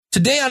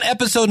Today on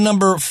episode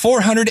number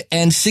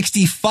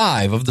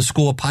 465 of the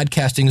School of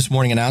Podcasting's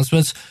morning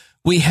announcements,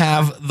 we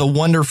have the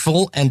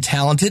wonderful and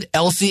talented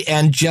Elsie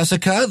and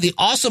Jessica, the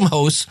awesome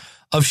hosts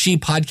of She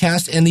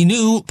Podcast and the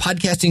new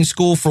podcasting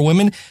school for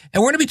women.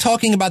 And we're going to be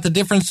talking about the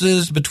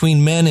differences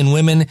between men and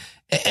women.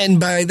 And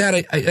by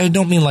that, I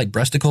don't mean like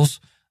breasticles.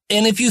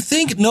 And if you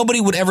think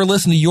nobody would ever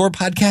listen to your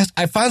podcast,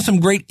 I found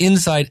some great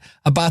insight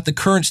about the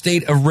current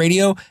state of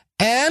radio.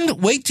 And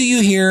wait till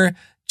you hear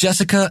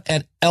Jessica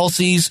and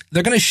Elsie's.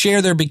 They're going to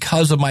share their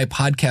Because of My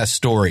Podcast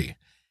story.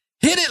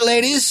 Hit it,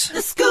 ladies.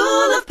 The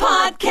School of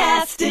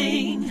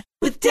Podcasting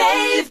with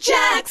Dave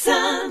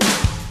Jackson.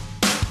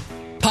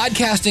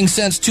 Podcasting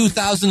since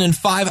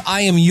 2005.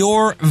 I am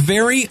your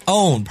very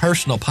own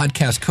personal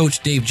podcast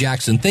coach, Dave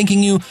Jackson,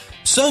 thanking you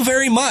so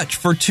very much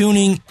for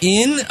tuning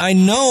in. I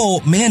know,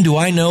 man, do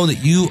I know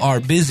that you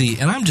are busy,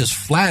 and I'm just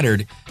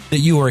flattered that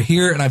you are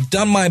here, and I've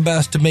done my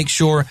best to make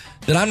sure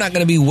that I'm not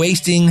going to be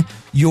wasting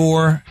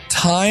your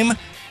time.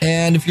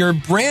 And if you're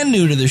brand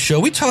new to the show,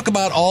 we talk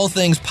about all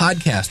things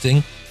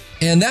podcasting,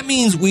 and that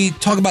means we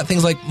talk about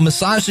things like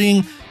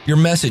massaging your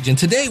message. And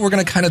today we're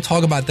going to kind of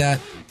talk about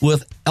that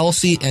with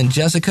Elsie and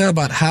Jessica,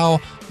 about how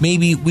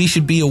maybe we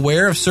should be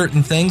aware of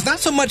certain things, not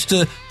so much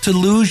to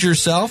lose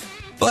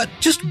yourself, but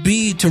just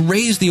to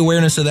raise the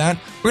awareness of that.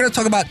 We're going to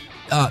talk about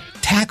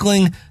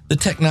tackling the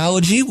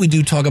technology. We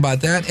do talk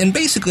about that. And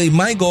basically,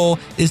 my goal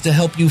is to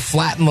help you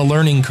flatten the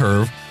learning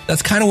curve.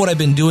 That's kind of what I've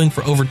been doing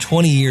for over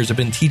 20 years. I've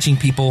been teaching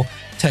people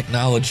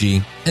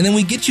technology. And then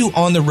we get you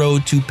on the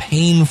road to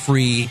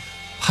pain-free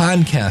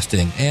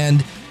podcasting.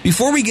 And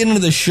before we get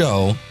into the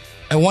show,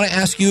 I want to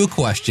ask you a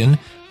question.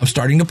 I'm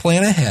starting to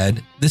plan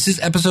ahead. This is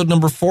episode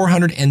number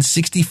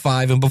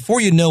 465. And before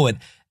you know it,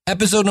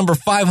 episode number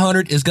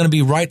 500 is going to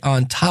be right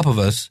on top of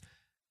us.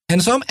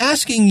 And so I'm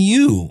asking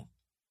you,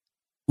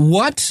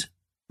 what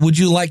would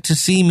you like to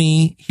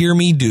hear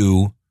me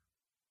do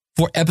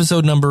for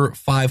episode number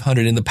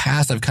 500? In the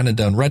past, I've kind of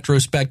done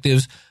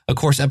retrospectives. Of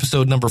course,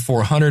 episode number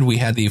 400, we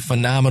had the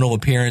phenomenal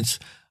appearance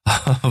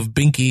of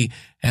Binky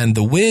and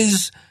the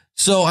Wiz.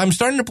 So I'm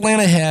starting to plan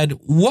ahead.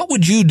 What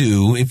would you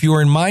do if you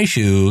were in my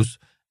shoes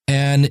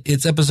and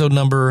it's episode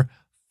number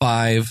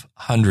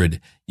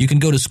 500? You can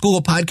go to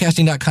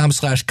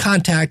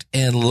schoolofpodcasting.com/contact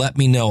and let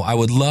me know. I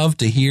would love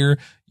to hear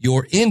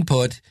your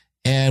input.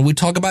 And we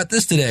talk about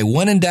this today.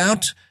 When in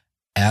doubt,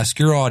 ask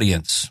your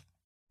audience.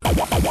 In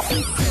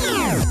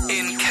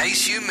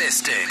case you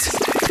missed it,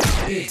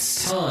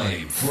 it's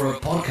time for a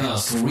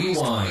podcast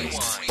rewind.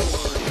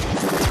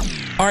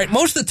 All right,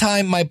 most of the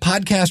time, my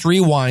podcast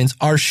rewinds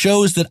are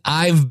shows that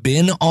I've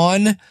been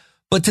on.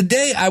 But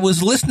today, I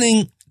was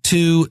listening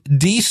to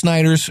Dee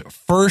Snider's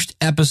first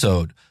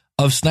episode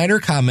of Snider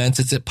Comments.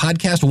 It's at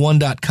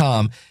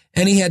podcast1.com.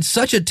 And he had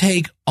such a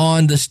take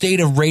on the state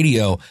of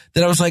radio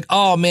that I was like,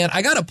 oh, man,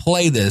 I got to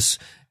play this.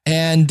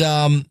 And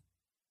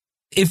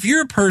if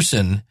you're a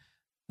person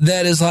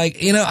that is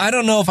like, I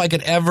don't know if I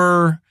could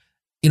ever,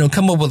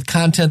 come up with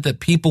content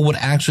that people would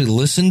actually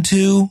listen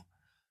to,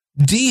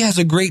 Dee has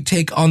a great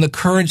take on the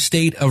current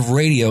state of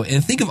radio.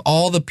 And think of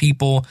all the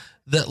people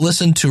that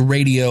listen to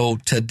radio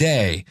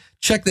today.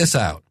 Check this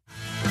out.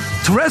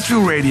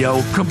 Terrestrial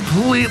radio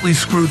completely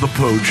screwed the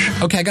pooch.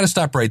 Okay, I got to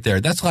stop right there.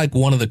 That's like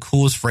one of the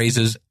coolest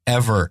phrases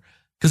ever,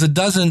 because it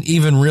doesn't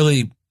even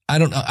really, I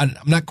don't know, I'm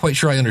not quite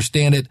sure I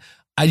understand it.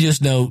 I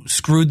just know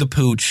screwed the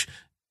pooch.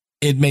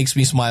 It makes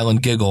me smile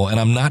and giggle, and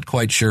I'm not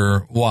quite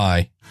sure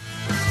why.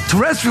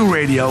 Terrestrial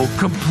radio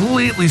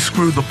completely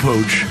screwed the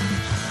pooch.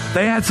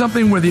 They had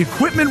something where the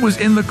equipment was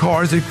in the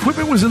cars, the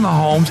equipment was in the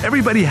homes,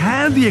 everybody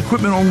had the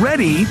equipment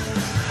already.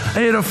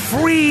 They had a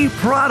free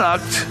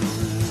product,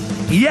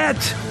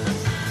 yet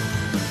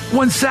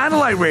when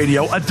satellite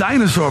radio, a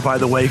dinosaur by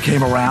the way,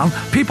 came around,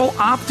 people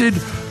opted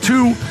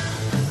to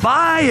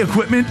buy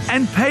equipment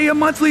and pay a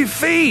monthly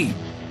fee.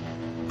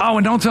 Oh,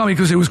 and don't tell me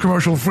because it was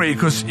commercial free,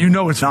 because you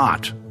know it's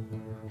not.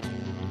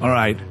 All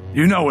right,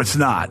 you know it's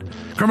not.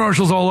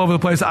 Commercials all over the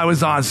place. I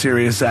was on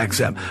Sirius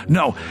XM.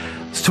 No,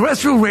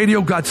 terrestrial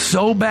radio got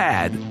so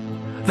bad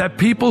that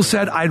people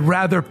said, I'd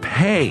rather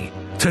pay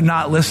to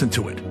not listen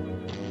to it.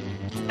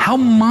 How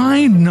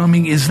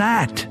mind-numbing is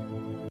that?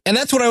 And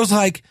that's what I was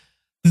like,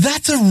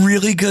 that's a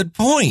really good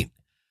point.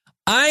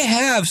 I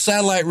have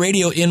satellite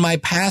radio in my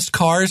past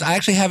cars. I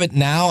actually have it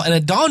now, and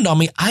it dawned on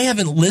me, I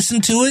haven't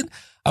listened to it.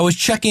 I was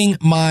checking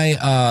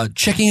my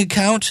checking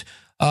account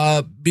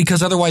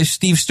because otherwise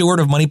Steve Stewart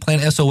of Money Plan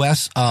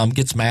SOS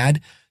gets mad.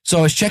 So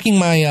I was checking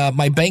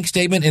my bank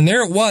statement, and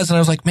there it was, and I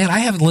was like, man, I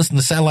haven't listened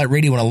to satellite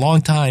radio in a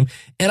long time,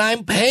 and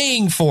I'm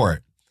paying for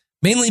it.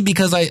 Mainly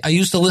because I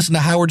used to listen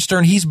to Howard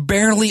Stern. He's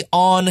barely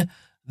on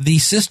the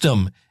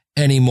system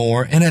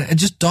anymore. And it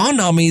just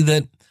dawned on me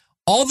that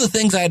all the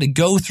things I had to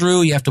go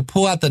through, you have to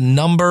pull out the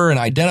number and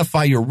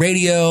identify your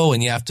radio,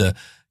 and you have to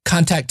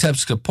contact tech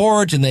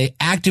support, and they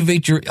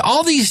activate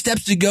all these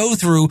steps to go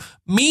through.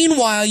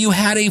 Meanwhile, you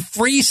had a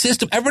free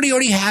system. Everybody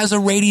already has a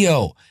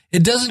radio.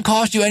 It doesn't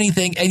cost you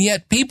anything. And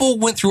yet people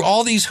went through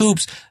all these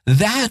hoops.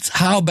 That's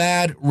how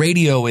bad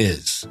radio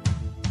is.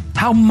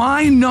 How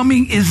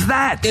mind-numbing is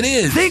that? It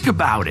is. Think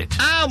about it.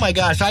 Oh my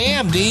gosh, I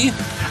am, D.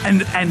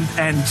 And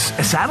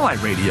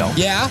satellite radio.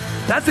 Yeah?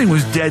 That thing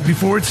was dead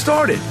before it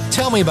started.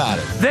 Tell me about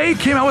it. They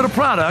came out with a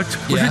product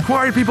which Yeah.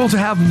 required people to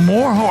have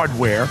more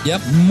hardware,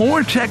 Yep.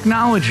 more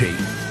technology,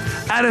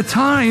 at a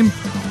time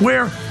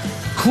where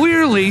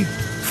clearly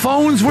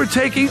phones were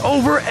taking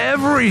over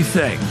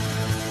everything.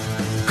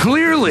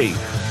 Clearly,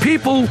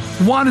 people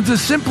wanted to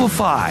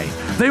simplify.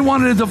 They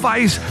wanted a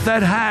device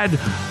that had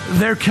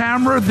their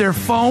camera, their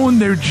phone,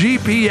 their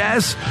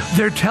GPS,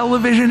 their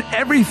television,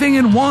 everything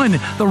in one.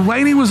 The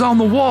writing was on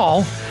the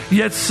wall,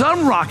 yet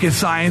some rocket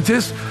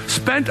scientist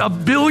spent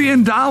 $1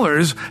 billion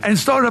and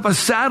started up a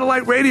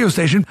satellite radio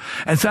station,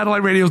 and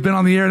satellite radio has been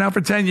on the air now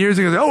for 10 years.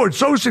 He goes, oh, it's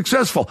so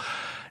successful.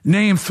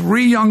 Name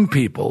 3 young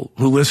people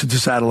who listen to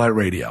satellite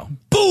radio.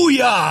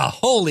 Booyah!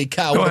 Holy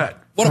cow. Go ahead.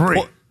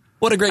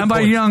 What a great And by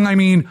point. young, I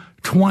mean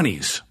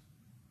 20s.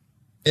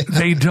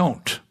 They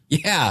don't.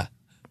 Yeah.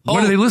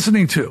 What are they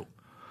listening to?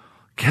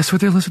 Guess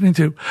what they're listening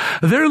to?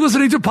 They're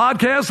listening to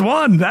Podcast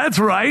One. That's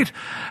right.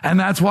 And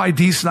that's why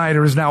Dee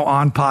Snider is now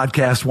on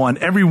Podcast One.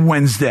 Every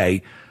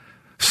Wednesday,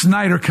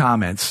 Snider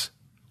Comments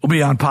will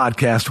be on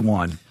Podcast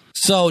One.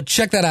 So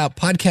check that out,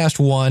 Podcast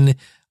One.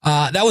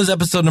 That was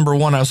episode number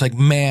 1. I was like,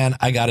 man,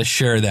 I got to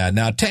share that.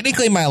 Now,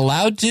 technically, am I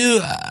allowed to?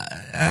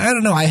 I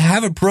don't know. I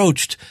have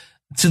approached,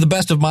 to the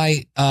best of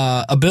my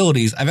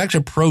abilities, I've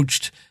actually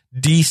approached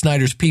Dee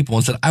Snider's people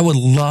and said, I would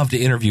love to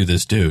interview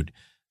this dude.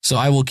 So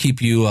I will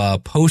keep you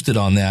posted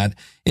on that.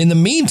 In the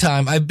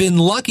meantime, I've been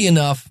lucky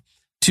enough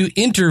to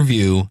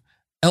interview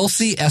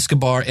Elsie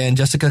Escobar and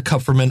Jessica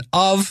Kupferman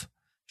of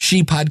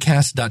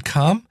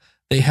shepodcast.com.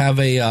 They have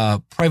a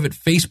private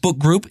Facebook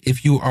group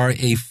if you are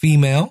a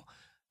female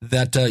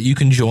that you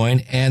can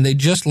join. And they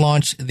just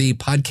launched the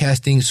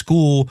podcasting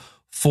school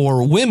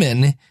for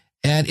women.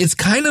 And it's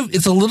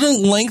a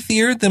little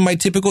lengthier than my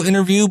typical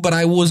interview, but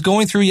I was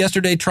going through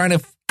yesterday trying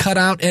to cut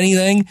out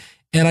anything.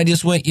 And I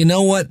just went, you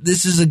know what?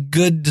 This is a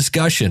good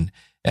discussion.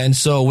 And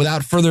so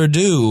without further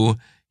ado,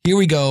 here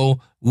we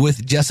go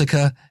with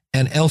Jessica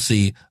and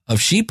Elsie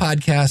of She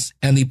Podcasts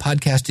and the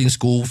Podcasting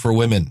School for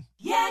Women.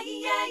 Yeah,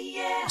 yeah,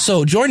 yeah.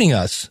 So joining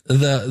us,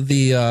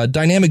 the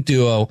dynamic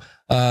duo,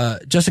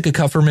 Jessica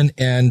Kupferman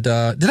and,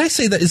 did I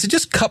say that? Is it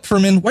just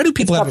Kupferman? Why do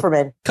people have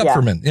Kupferman?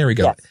 Kupferman. Yeah. There we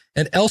go. Yes.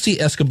 And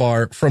Elsie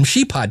Escobar from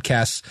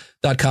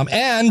shepodcasts.com.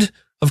 And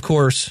of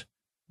course,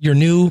 your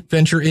new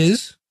venture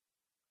is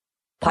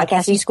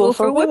Podcasting School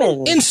for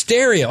Women. in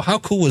stereo. How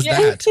cool was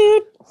that?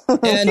 Toot,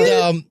 toot.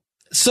 And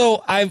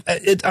so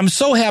I'm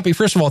so happy.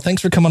 First of all,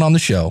 thanks for coming on the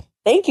show.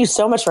 Thank you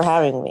so much for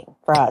having me,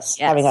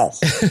 having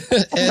us.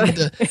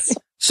 And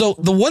so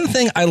the one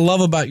thing I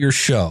love about your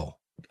show,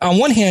 on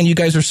one hand, you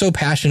guys are so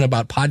passionate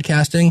about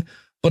podcasting,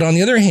 but on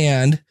the other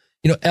hand,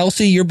 you know,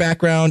 Elsie, your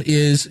background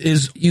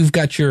is you've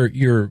got your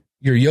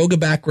yoga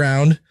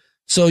background.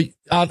 So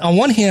on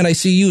one hand, I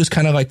see you as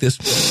kind of like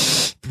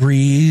this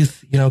breathe,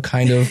 you know,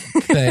 kind of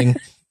thing.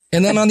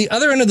 And then on the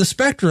other end of the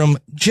spectrum,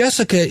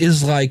 Jessica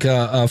is like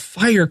a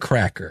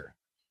firecracker,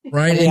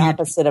 right? The And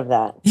opposite of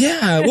that.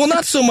 yeah. Well,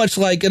 not so much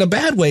like in a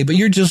bad way, but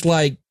you're just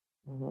like,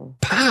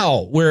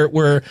 pow,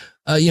 where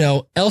you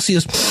know, Elsie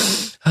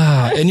is,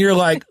 and you're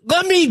like,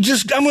 I'm going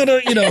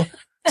to, you know,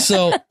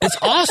 so it's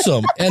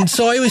awesome. And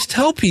so I always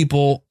tell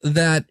people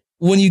that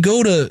when you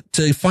go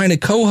to find a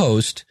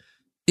co-host,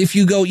 if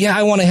you go, yeah,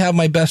 I want to have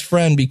my best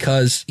friend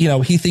because, you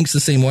know, he thinks the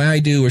same way I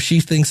do, or she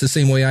thinks the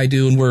same way I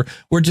do, and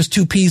we're just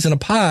 2 peas in a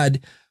pod,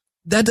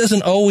 that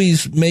doesn't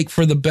always make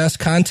for the best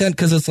content.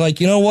 Cause it's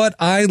like, you know what?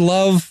 I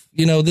love,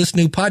 you know, this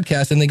new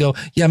podcast. And they go,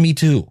 yeah, me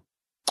too.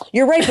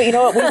 You're right, but you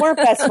know what? We weren't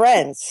best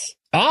friends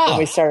when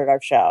we started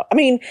our show. I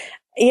mean,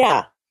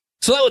 yeah.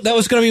 So that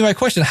was going to be my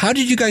question. How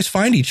did you guys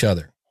find each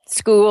other?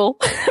 School,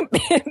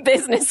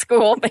 business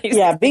school, basically.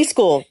 Yeah, B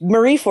School.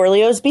 Marie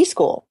Forleo's B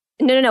School.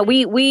 No.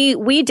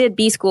 We did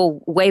B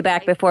School way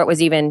back before it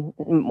was even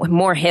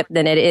more hip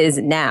than it is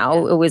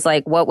now. It was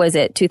like, what was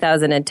it,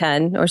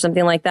 2010 or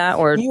something like that?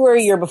 Or You were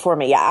a year before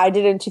me. Yeah, I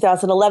did it in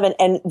 2011,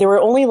 and there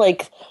were only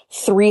like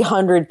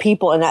 300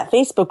 people in that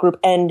Facebook group,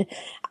 and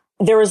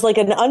there was like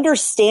an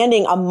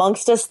understanding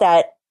amongst us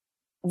that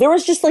there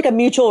was just like a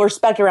mutual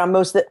respect around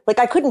most of it. Like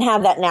I couldn't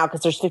have that now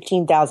because there's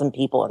 15,000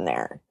 people in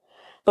there.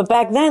 But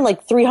back then,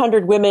 like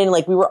 300 women,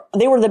 like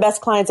they were the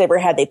best clients I ever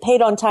had. They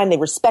paid on time. They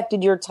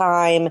respected your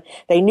time.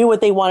 They knew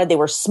what they wanted. They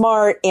were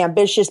smart,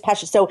 ambitious,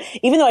 passionate. So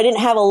even though I didn't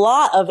have a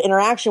lot of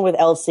interaction with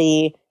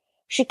Elsie,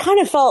 she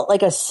kind of felt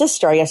like a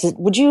sister, I guess.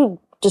 Would you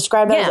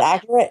describe that as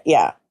accurate?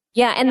 Yeah.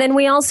 yeah. And then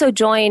we also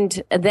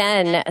joined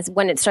then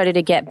when it started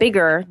to get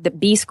bigger, the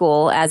B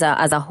School as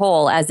a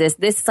whole, as this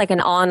is like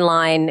an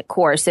online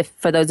course. If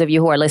for those of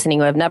you who are listening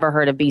who have never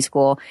heard of B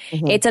School,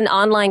 it's an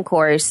online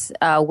course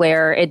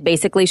where it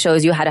basically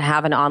shows you how to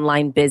have an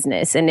online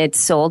business, and it's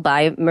sold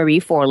by Marie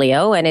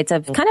Forleo, and it's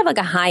a kind of like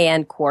a high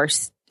end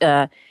course.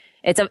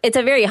 It's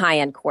a very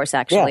high-end course,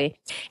 actually.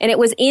 Yeah. And it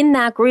was in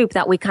that group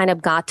that we kind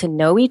of got to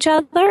know each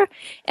other,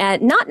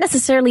 and not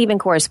necessarily even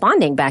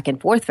corresponding back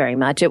and forth very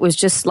much. It was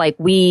just like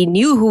we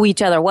knew who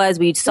each other was.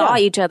 We saw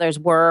each other's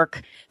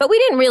work, but we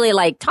didn't really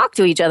like talk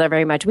to each other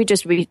very much.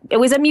 It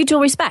was a mutual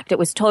respect. It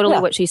was totally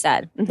what she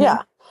said. Mm-hmm.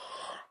 Yeah.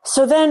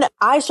 So then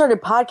I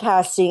started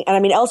podcasting, and I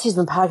mean, Elsie's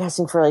been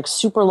podcasting for like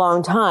super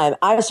long time.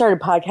 I started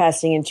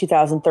podcasting in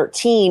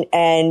 2013,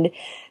 and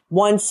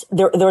once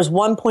there was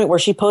one point where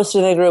she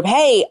posted in the group,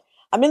 "Hey,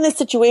 I'm in this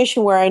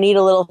situation where I need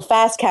a little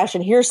fast cash,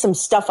 and here's some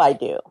stuff I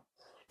do,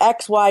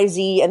 X, Y,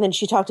 Z." And then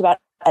she talked about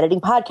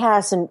editing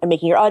podcasts and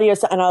making your audio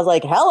stuff. And I was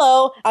like,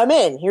 hello, I'm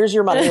in. Here's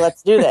your money.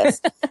 Let's do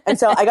this. And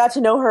so I got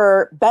to know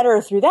her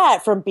better through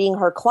that from being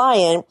her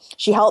client.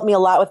 She helped me a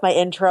lot with my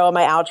intro and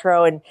my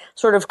outro and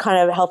sort of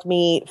kind of helped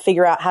me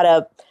figure out how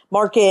to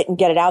market and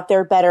get it out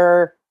there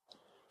better.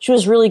 She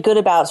was really good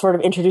about sort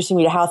of introducing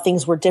me to how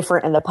things were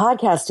different in the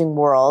podcasting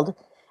world.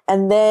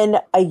 And then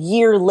a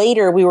year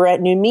later, we were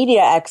at New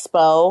Media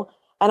Expo,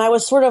 and I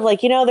was sort of like,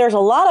 there's a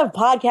lot of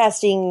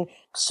podcasting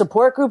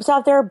support groups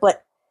out there,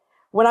 but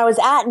when I was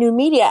at New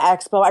Media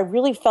Expo, I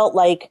really felt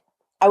like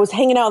I was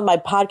hanging out with my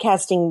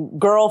podcasting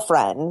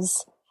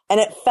girlfriends, and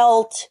it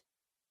felt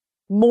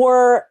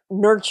more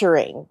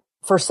nurturing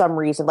for some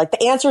reason. Like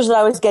the answers that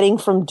I was getting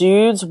from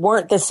dudes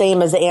weren't the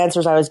same as the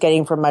answers I was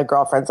getting from my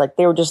girlfriends. Like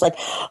they were just like,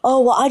 oh,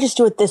 well, I just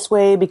do it this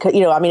way because,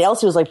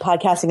 Elsie was like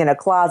podcasting in a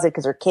closet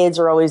because her kids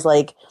are always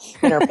like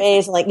in her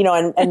face and like,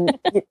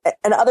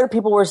 and other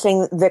people were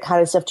saying that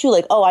kind of stuff too.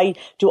 Like, oh, I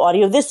do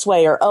audio this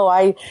way, or, oh,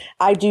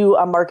 I do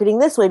marketing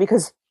this way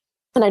because,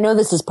 and I know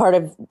this is part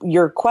of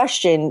your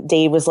question,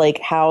 Dave, was like,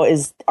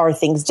 are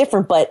things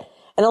different? But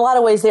in a lot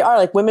of ways they are.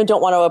 Like women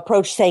don't want to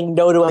approach saying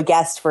no to a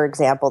guest, for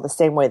example, the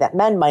same way that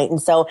men might.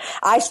 And so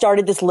I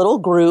started this little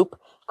group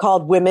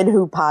called Women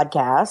Who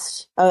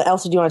Podcast.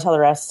 Elsie, do you want to tell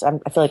the rest? I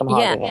feel like I'm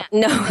hogging it.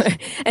 No.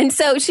 And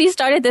so she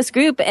started this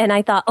group and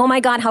I thought, oh my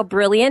God, how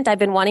brilliant. I've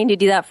been wanting to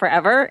do that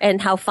forever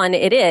and how fun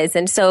it is.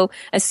 And so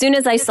as soon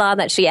as I saw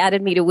that she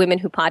added me to Women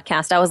Who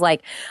Podcast, I was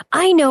like,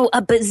 I know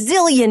a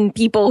bazillion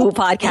people who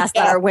podcast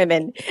that are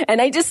women.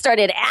 And I just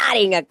started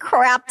adding a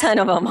crap ton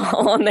of them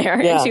all on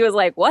there. Yeah. And she was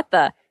like,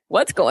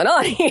 what's going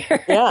on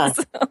here? Yeah.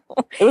 So,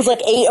 it was like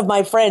 8 of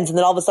my friends, and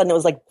then all of a sudden it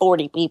was like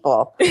 40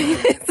 people.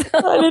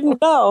 I didn't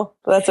know,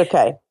 but that's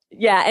okay.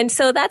 Yeah. And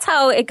so that's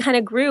how it kind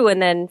of grew.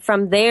 And then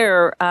from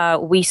there,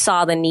 we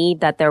saw the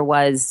need that there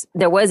was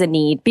a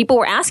need. People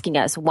were asking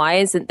us, why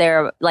isn't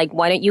there, like,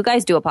 why don't you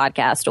guys do a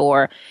podcast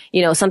or,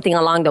 something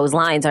along those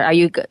lines? Or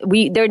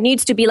there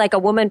needs to be like a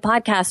woman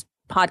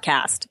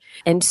podcast.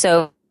 And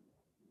so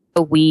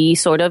we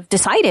sort of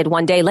decided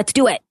one day, let's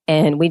do it.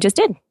 And we just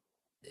did.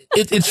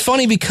 It's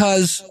funny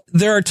because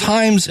there are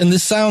times, and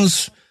this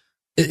sounds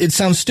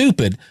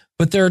stupid,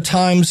 but there are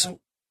times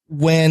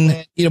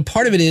when,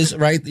 part of it is,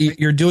 right,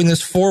 you're doing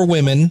this for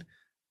women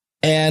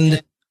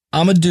and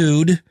I'm a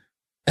dude.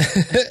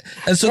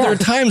 And so there are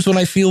times when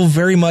I feel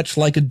very much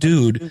like a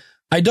dude.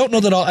 I don't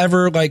know that I'll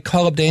ever like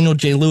call up Daniel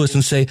J. Lewis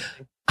and say,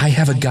 I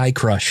have a guy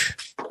crush.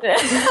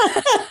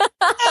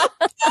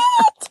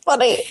 It's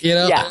funny.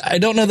 I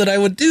don't know that I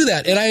would do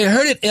that. And I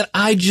heard it and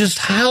I just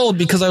howled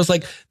because I was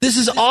like, this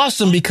is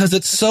awesome because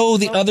it's so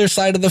the other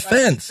side of the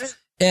fence.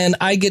 And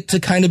I get to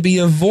kind of be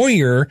a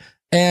voyeur.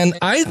 And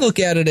I look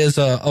at it as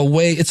a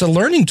way, it's a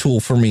learning tool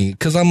for me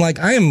because I'm like,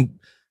 I'm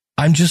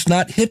just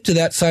not hip to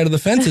that side of the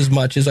fence as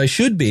much as I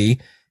should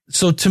be.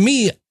 So to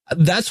me,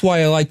 that's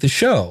why I like the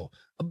show.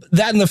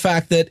 That and the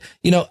fact that,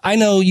 I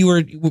know you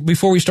were,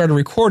 before we started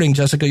recording,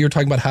 Jessica, you were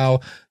talking about how,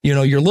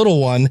 your little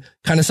one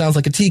kind of sounds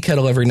like a tea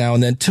kettle every now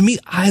and then. To me,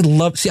 I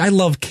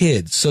love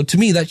kids. So to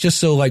me, that's just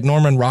so like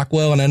Norman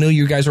Rockwell. And I know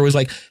you guys are always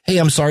like, hey,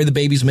 I'm sorry the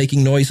baby's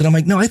making noise. And I'm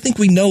like, no, I think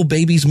we know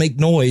babies make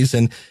noise.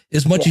 And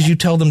as much as you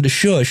tell them to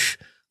shush,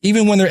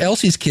 even when they're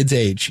Elsie's kids'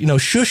 age,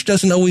 shush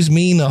doesn't always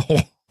mean a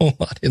whole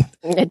lot.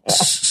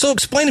 So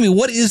explain to me,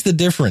 what is the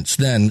difference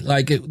then?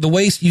 Like the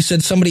way you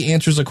said somebody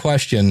answers a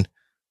question,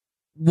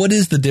 what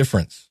is the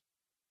difference?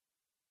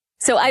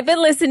 So I've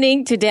been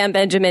listening to Dan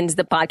Benjamin's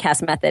The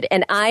Podcast Method,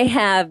 and I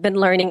have been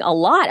learning a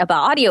lot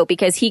about audio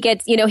because he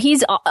gets,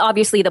 he's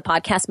obviously The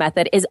Podcast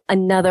Method is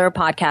another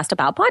podcast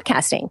about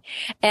podcasting.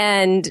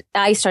 And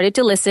I started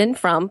to listen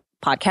from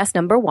podcast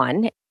number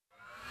 1.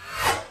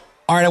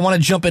 All right. I want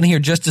to jump in here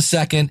just a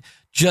second.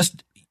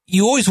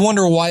 You always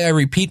wonder why I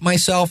repeat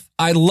myself.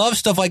 I love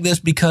stuff like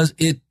this because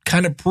it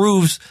kind of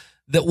proves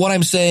that what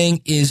I'm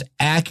saying is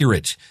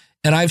accurate.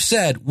 And I've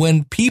said,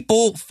 when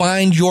people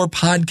find your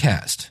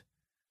podcast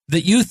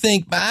that you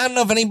think, I don't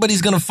know if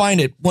anybody's going to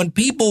find it. When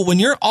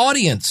your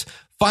audience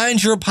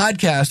finds your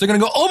podcast, they're going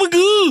to go, oh my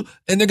God.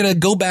 And they're going to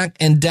go back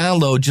and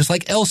download, just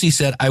like Elsie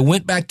said, I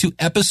went back to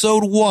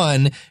episode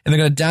 1 and they're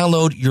going to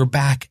download your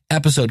back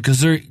episode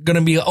because they're going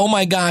to be, oh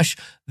my gosh,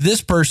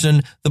 this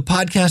person, the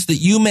podcast that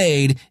you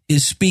made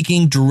is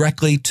speaking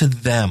directly to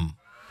them.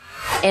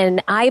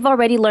 And I've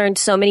already learned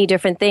so many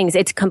different things.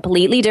 It's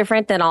completely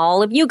different than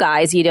all of you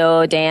guys, you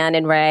know, Dan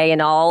and Ray and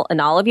all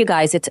of you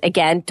guys. It's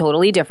again,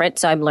 totally different.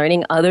 So I'm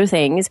learning other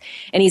things,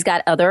 and he's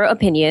got other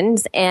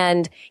opinions,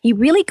 and he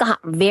really got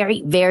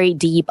very, very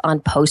deep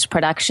on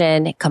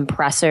post-production,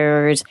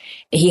 compressors.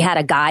 He had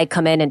a guy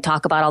come in and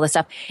talk about all this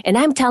stuff. And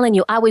I'm telling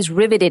you, I was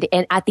riveted.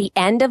 And at the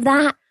end of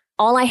that,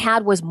 all I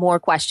had was more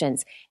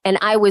questions, and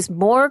I was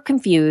more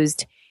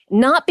confused.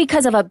 Not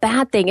because of a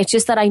bad thing. It's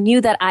just that I knew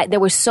that there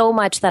was so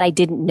much that I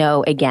didn't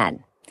know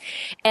again.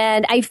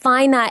 And I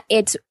find that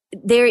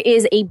there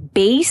is a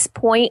base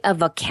point of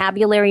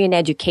vocabulary and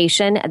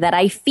education that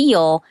I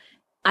feel,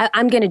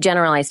 I'm going to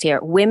generalize here,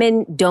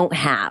 women don't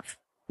have.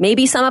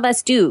 Maybe some of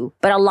us do,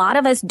 but a lot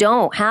of us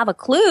don't have a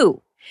clue.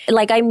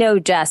 Like I know,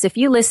 Jess, if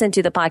you listen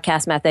to the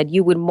podcast method,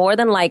 you would more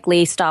than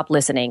likely stop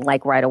listening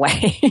like right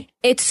away.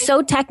 It's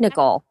so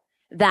technical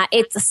that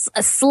it's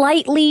a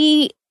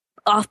slightly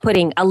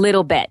off-putting a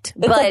little bit.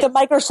 It's like the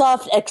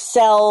Microsoft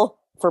Excel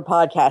for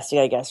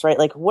podcasting, I guess, right?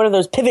 Like what are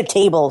those pivot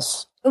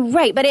tables?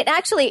 Right. But it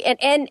actually,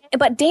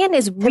 but Dan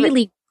is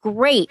really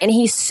great, and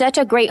he's such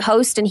a great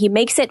host, and he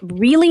makes it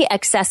really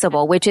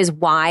accessible, which is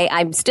why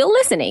I'm still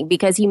listening,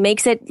 because he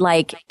makes it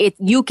like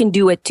you can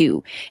do it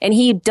too. And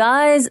he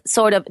does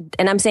sort of,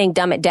 and I'm saying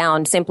dumb it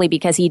down simply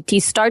because he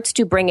starts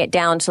to bring it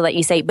down so that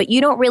you say, but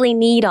you don't really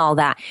need all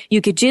that. You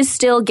could just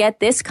still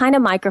get this kind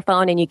of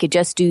microphone and you could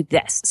just do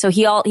this. So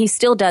he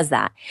still does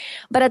that.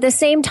 But at the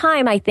same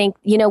time, I think,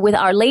 you know, with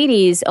our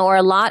ladies or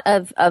a lot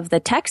of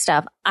the tech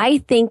stuff, I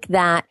think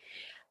that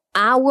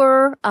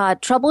our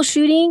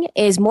troubleshooting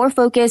is more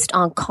focused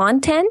on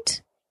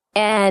content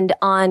and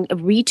on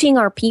reaching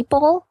our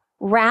people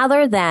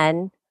rather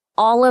than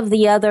all of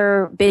the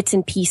other bits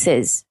and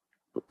pieces,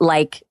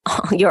 like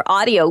your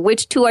audio,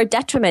 which to our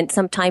detriment,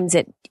 sometimes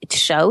it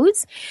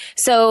shows.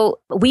 So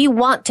we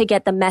want to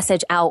get the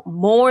message out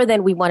more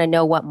than we want to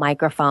know what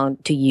microphone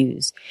to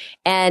use.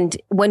 And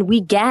when we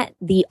get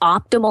the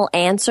optimal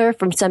answer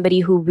from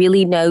somebody who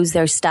really knows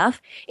their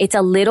stuff, it's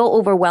a little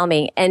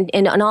overwhelming. And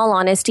in all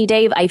honesty,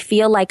 Dave, I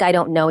feel like I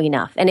don't know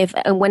enough. And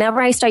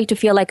whenever I start to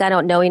feel like I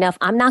don't know enough,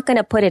 I'm not going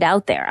to put it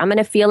out there. I'm going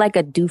to feel like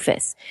a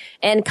doofus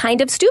and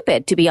kind of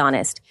stupid, to be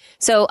honest.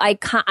 So I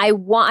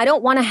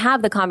don't want to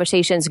have the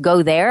conversations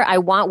go there. I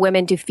want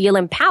women to feel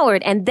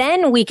empowered, and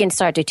then we can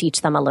start to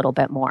teach them a little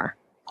bit more.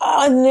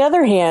 On the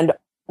other hand,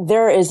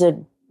 there is a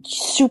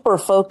super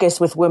focus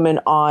with women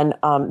on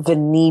the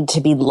need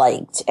to be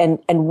liked, and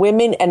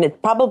women, and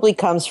it probably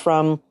comes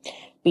from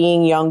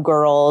being young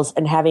girls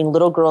and having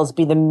little girls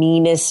be the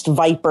meanest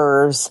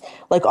vipers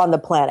like on the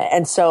planet.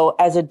 And so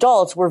as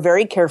adults, we're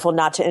very careful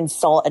not to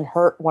insult and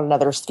hurt one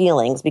another's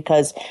feelings,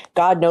 because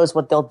God knows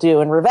what they'll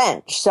do in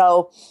revenge.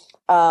 So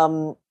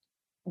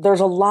there's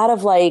a lot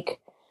of like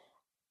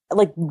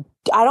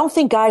I don't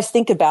think guys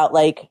think about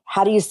like,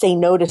 how do you say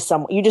no to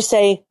someone? You just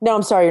say, no,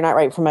 I'm sorry, you're not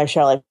right for my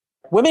show. Like,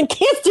 women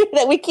can't do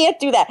that. We can't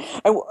do that.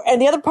 And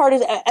the other part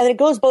is, and it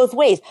goes both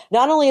ways.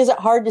 Not only is it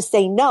hard to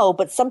say no,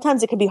 but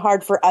sometimes it can be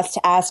hard for us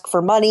to ask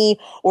for money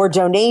or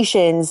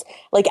donations.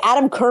 Like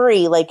Adam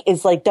Curry, like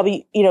is like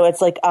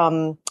it's like,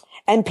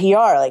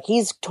 NPR, like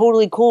he's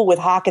totally cool with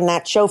hawking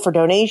that show for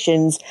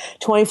donations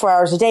 24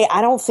 hours a day.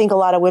 I don't think a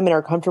lot of women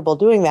are comfortable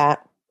doing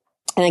that.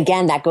 And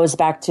again, that goes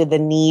back to the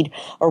need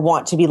or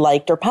want to be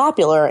liked or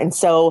popular. And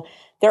so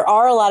there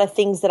are a lot of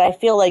things that I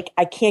feel like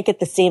I can't get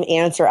the same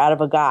answer out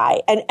of a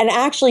guy. And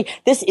actually,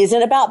 this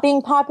isn't about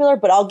being popular,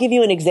 but I'll give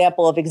you an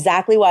example of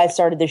exactly why I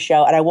started the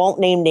show. And I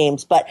won't name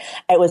names, but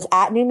it was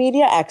at New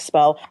Media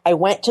Expo. I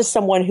went to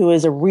someone who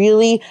is a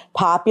really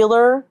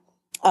popular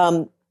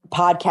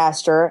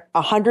podcaster,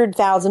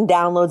 100,000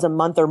 downloads a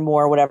month or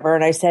more, whatever.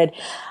 And I said,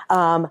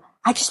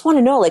 I just want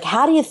to know, like,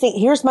 how do you think,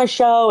 here's my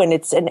show and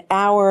it's an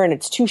hour and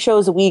it's 2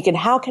 shows a week, and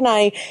how can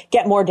I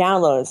get more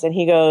downloads? And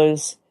he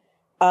goes,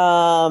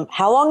 how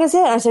long is it?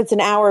 And I said, it's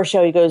an hour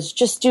show. He goes,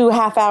 just do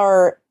half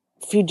hour.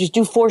 If you just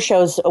do 4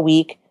 shows a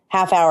week,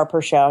 half hour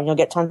per show, and you'll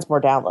get tons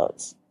more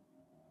downloads.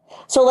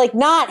 So like,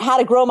 not how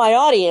to grow my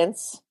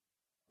audience,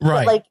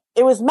 right? But like,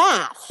 it was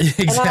math.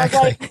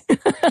 Exactly. And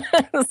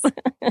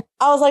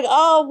I was like,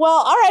 oh, well,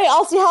 all right,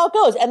 I'll see how it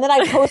goes. And then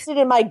I posted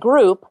in my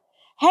group,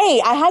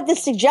 hey, I had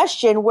this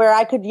suggestion where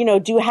I could,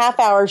 do half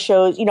hour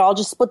shows. I'll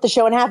just split the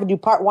show in half and do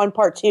part 1,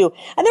 part 2.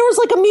 And there was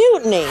like a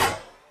mutiny.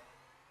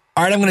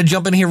 All right, I'm going to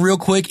jump in here real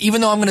quick.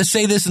 Even though I'm going to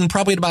say this in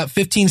probably about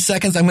 15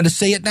 seconds, I'm going to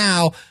say it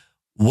now.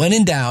 When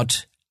in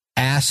doubt,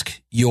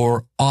 ask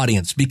your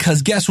audience.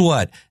 Because guess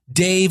what?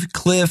 Dave,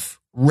 Cliff,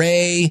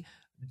 Ray,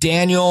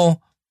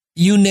 Daniel,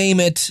 you name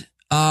it.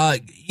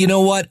 You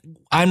know what?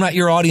 I'm not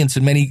your audience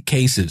in many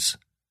cases.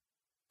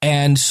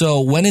 And so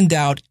when in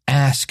doubt,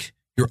 ask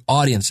your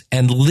audience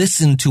and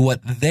listen to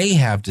what they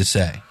have to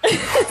say.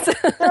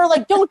 They're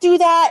like, don't do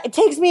that. It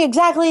takes me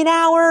exactly an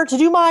hour to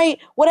do my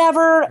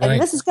whatever.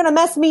 And this is going to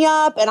mess me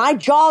up. And I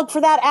jogged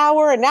for that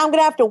hour. And now I'm going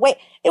to have to wait.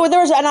 And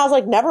I was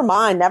like, never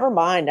mind. That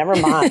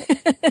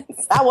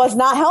was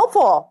not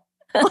helpful.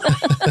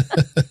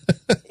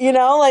 You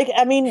know, like,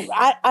 I mean,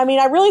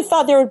 I really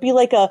thought there would be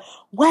like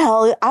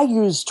I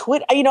use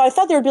Twitter. You know, I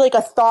thought there would be like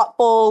a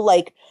thoughtful,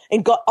 like,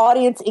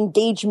 audience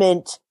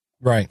engagement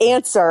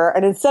answer.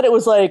 And instead it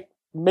was like,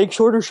 make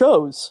shorter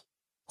shows.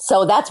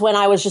 So that's when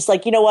I was just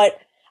like, you know what?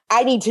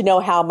 I need to know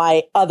how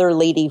my other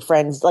lady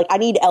friends, like I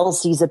need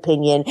Elsie's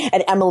opinion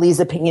and Emily's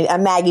opinion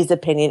and Maggie's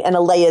opinion and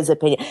Alea's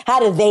opinion.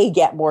 How do they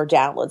get more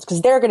downloads?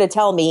 Because they're going to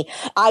tell me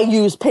I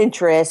use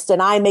Pinterest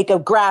and I make a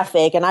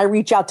graphic and I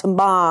reach out to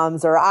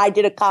moms or I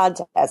did a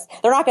contest.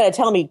 They're not going to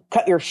tell me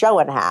cut your show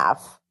in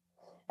half.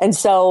 And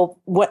so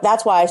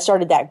that's why I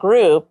started that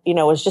group, you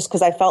know, was just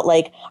because I felt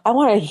like I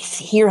want to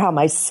hear how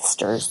my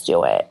sisters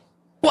do it.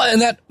 Well,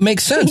 and that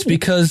makes sense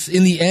because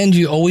in the end,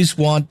 you always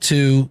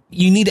you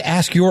need to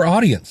ask your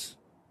audience.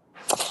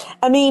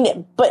 I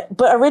mean, but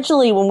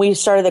originally when we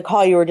started the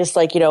call, you were just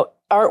like, you know,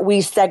 aren't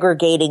we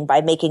segregating by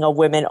making a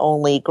women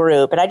only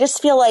group? And I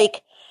just feel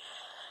like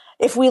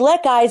if we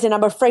let guys in,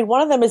 I'm afraid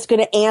one of them is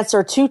going to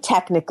answer too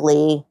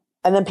technically,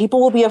 and then people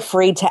will be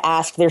afraid to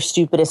ask their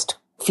stupidest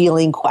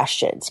feeling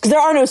questions. Because there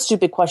are no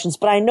stupid questions,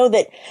 but I know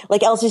that,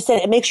 like Elsie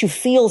said, it makes you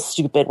feel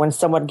stupid when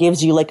someone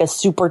gives you like a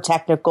super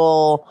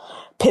technical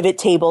pivot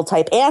table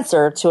type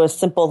answer to a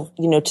simple,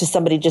 you know, to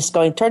somebody just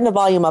going, turn the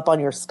volume up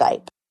on your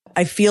Skype.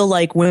 I feel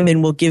like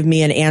women will give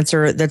me an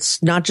answer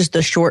that's not just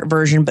the short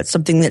version, but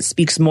something that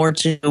speaks more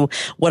to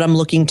what I'm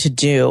looking to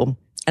do.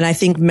 And I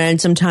think men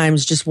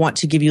sometimes just want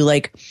to give you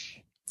like,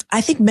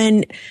 I think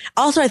men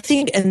also,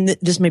 and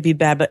this may be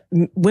bad, but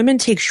women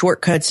take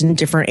shortcuts in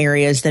different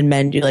areas than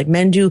men do. Like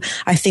men do,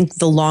 I think,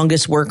 the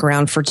longest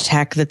workaround for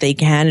tech that they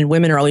can. And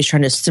women are always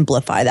trying to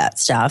simplify that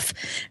stuff,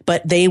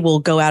 but they will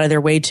go out of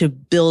their way to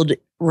build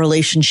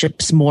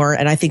relationships more.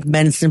 And I think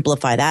men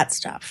simplify that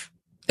stuff.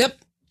 Yep.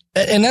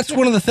 And that's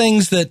one of the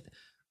things that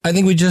I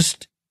think we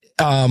just,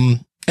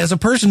 as a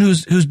person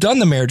who's done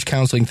the marriage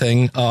counseling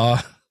thing,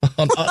 at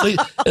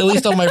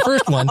least on my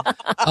first one,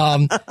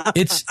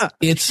 it's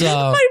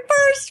my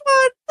first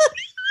one.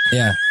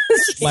 Yeah.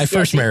 My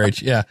first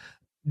marriage. Yeah.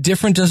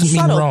 Different doesn't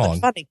mean wrong.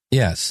 Funny.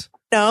 Yes.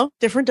 No,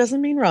 different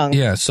doesn't mean wrong.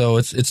 Yeah. So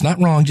it's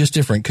not wrong, just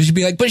different. Cause you'd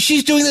be like, but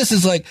she's doing this.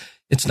 It's like,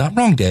 it's not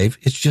wrong, Dave.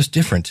 It's just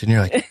different. And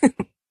you're like,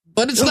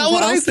 but it's not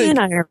what I think. And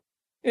I are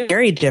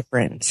very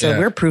different. So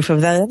we're proof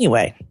of that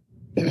anyway.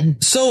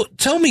 So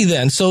tell me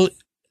then, so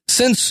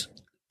since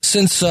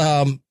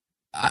the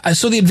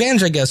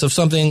advantage, I guess, of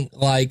something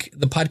like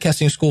the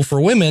podcasting school for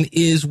women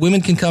is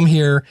women can come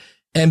here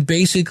and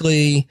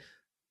basically,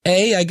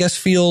 I guess,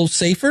 feel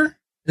safer.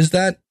 Is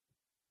that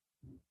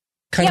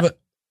kind of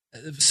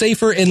a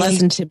safer and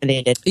less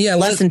intimidated? Yeah,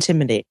 less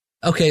intimidated.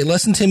 Okay,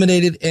 less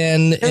intimidated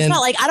and it's not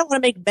like I don't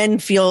want to make men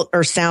feel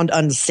or sound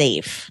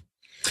unsafe.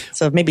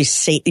 So maybe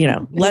safe, you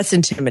know, less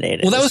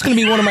intimidated. Well, that was going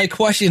to be one of my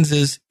questions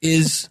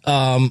is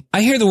I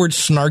hear the word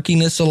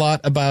snarkiness a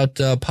lot about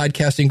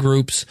podcasting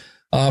groups.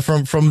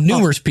 From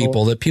numerous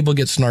people that people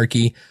get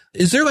snarky.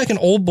 Is there like an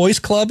old boys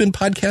club in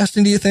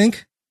podcasting, do you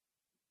think?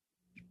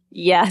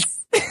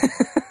 Yes.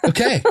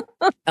 Okay.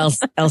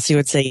 Elsie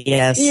would say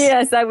yes.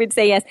 Yes, I would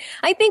say yes.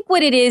 I think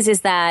what it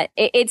is that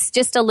it's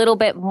just a little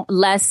bit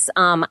less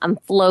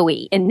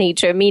flowy in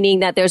nature,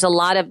 meaning that there's a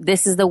lot of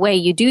this is the way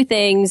you do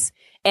things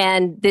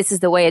and this is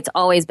the way it's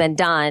always been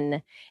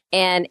done.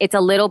 And it's a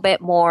little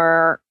bit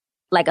more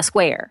like a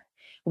square.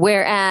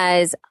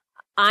 Whereas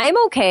I'm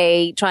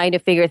okay trying to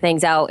figure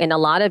things out in a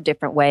lot of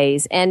different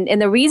ways. And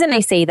the reason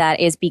I say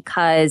that is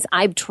because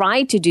I've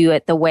tried to do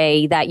it the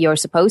way that you're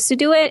supposed to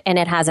do it, and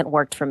it hasn't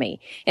worked for me.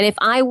 And if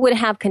I would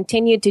have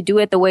continued to do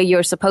it the way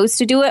you're supposed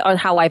to do it, or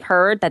how I've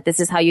heard that this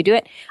is how you do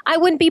it, I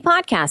wouldn't be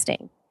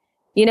podcasting.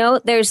 You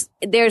know, there's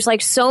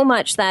like so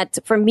much that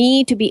for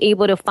me to be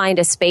able to find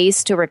a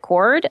space to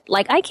record,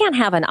 like I can't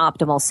have an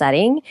optimal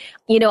setting.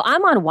 You know,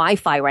 I'm on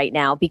Wi-Fi right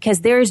now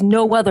because there's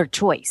no other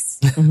choice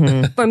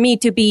for me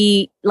to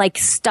be like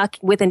stuck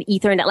with an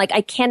Ethernet. Like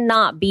I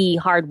cannot be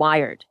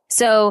hardwired.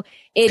 So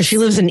she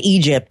lives in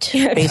Egypt,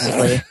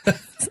 basically.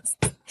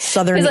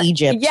 Southern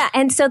Egypt. Yeah.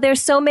 And so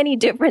there's so many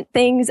different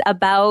things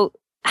about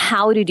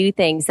how to do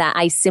things that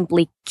I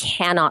simply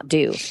cannot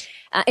do.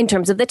 In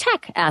terms of the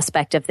tech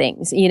aspect of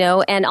things, you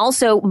know, and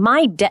also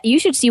you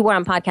should see where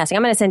I'm podcasting.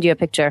 I'm going to send you a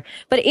picture,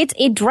 but it's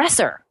a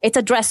dresser. It's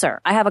a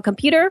dresser. I have a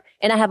computer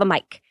and I have a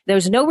mic.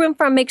 There's no room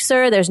for a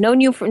mixer. There's no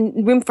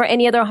room for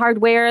any other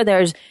hardware.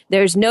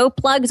 There's no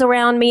plugs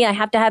around me. I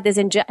have to have this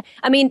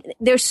I mean,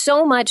 there's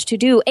so much to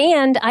do,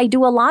 and I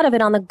do a lot of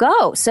it on the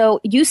go.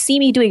 So you see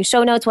me doing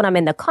show notes when I'm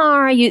in the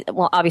car.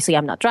 Well, obviously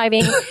I'm not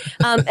driving,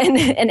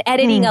 and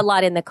editing a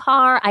lot in the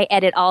car. I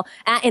edit all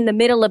in the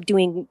middle of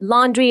doing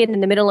laundry and in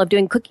the middle of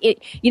doing cooking.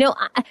 You know,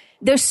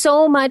 there's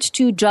so much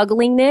to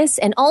juggling this.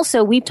 And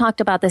also we've talked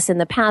about this in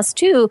the past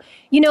too,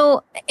 you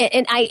know,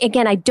 and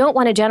I don't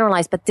want to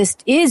generalize, but this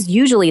is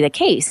usually the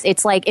case.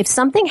 It's like if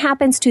something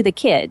happens to the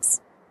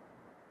kids,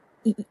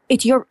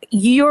 it's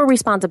your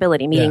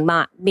responsibility, meaning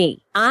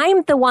me.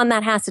 I'm the one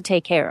that has to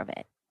take care of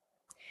it.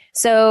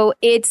 So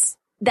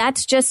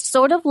that's just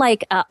sort of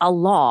like a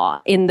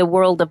law in the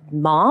world of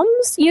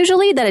moms,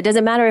 usually, that it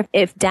doesn't matter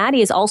if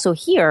daddy is also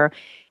here.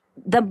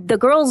 The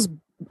girls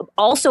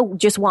also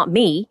just want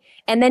me.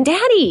 And then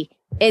daddy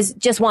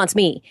just wants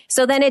me.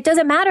 So then it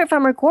doesn't matter if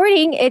I'm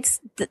recording. It's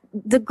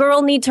the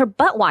girl needs her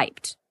butt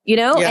wiped. You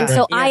know, and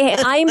so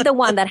I'm the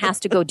one that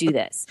has to go do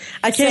this.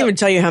 I can't even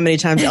tell you how many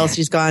times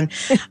Elsie's gone,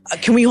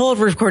 can we hold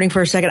recording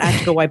for a second? I have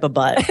to go wipe a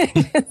butt.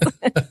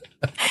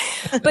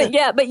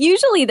 But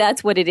usually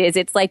that's what it is.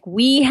 It's like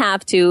we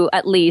have to,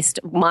 at least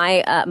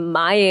my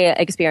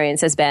experience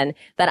has been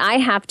that I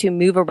have to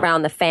move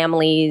around the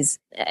family's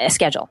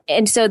schedule.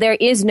 And so there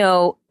is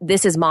no,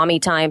 this is mommy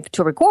time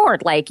to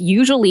record. Like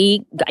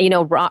usually, you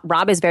know,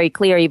 Rob is very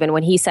clear even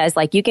when he says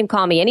like, you can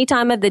call me any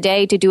time of the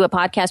day to do a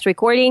podcast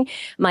recording.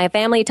 My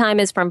family time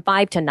is from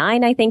 5 to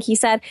 9, I think he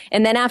said.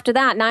 And then after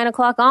that, 9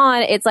 o'clock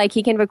on, it's like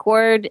he can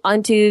record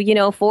unto,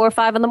 4 or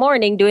 5 in the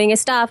morning doing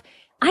his stuff.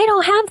 I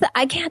don't have that.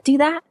 I can't do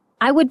that.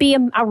 I would be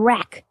a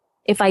wreck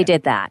if I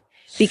did that.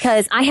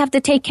 Because I have to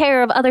take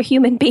care of other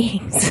human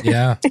beings.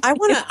 Yeah. I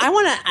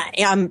want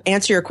to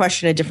answer your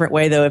question a different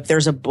way, though, if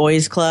there's a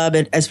boys club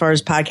as far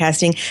as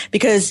podcasting,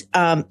 because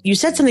you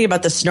said something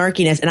about the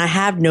snarkiness. And I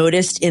have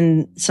noticed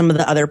in some of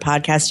the other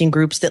podcasting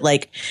groups that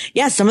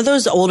some of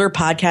those older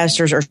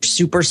podcasters are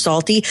super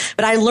salty.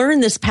 But I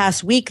learned this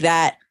past week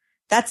that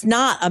that's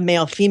not a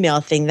male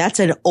female thing.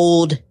 That's an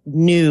old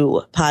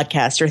new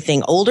podcaster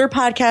thing. Older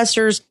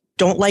podcasters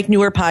don't like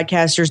newer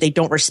podcasters. They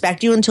don't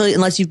respect you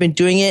unless you've been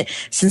doing it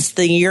since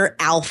the year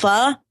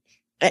alpha,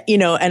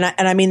 and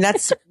I mean,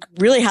 that's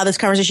really how this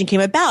conversation came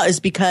about, is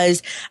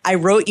because I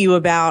wrote you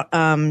about,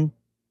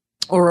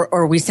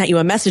 or we sent you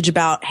a message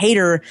about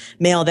hater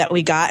mail that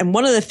we got. And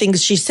one of the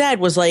things she said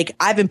was like,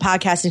 I've been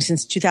podcasting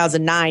since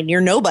 2009.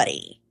 You're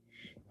nobody.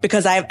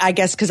 Because I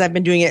guess because I've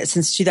been doing it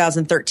since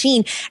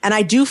 2013. And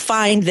I do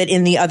find that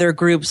in the other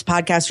groups,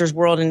 Podcasters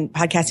World and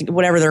podcasting,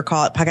 whatever they're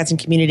called, podcasting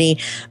community,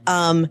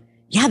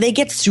 they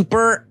get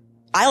super,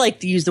 I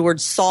like to use the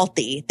word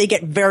salty. They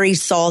get very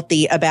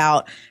salty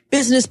about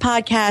business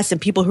podcasts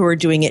and people who are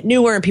doing it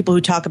newer and people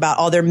who talk about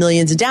all their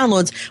millions of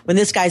downloads when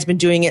this guy's been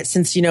doing it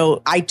since,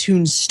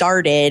 iTunes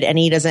started and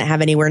he doesn't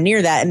have anywhere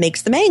near that. It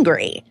makes them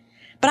angry.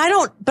 But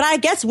I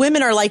guess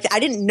women are like that. I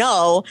didn't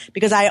know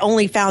because I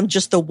only found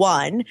just the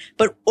one,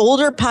 but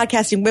older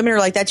podcasting women are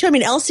like that too. I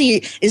mean,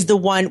 Elsie is the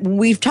one,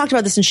 we've talked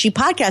about this in She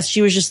Podcast.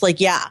 She was just like,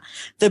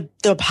 the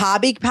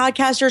hobby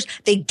podcasters,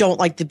 they don't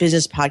like the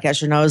business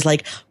podcasters. And I was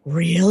like,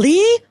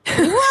 really?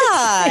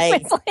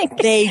 Why?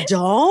 They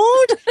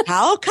don't?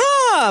 How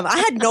come?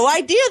 I had no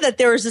idea that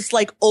there was this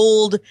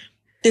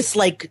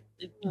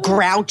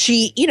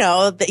grouchy,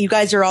 that you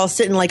guys are all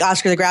sitting like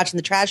Oscar the Grouch in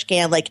the trash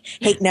can, like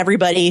hating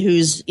everybody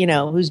who's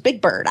Big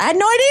Bird. I had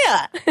no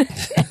idea.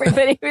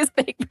 Everybody who's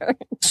Big Bird.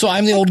 So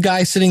I'm the old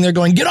guy sitting there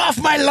going, get off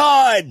my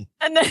lawn.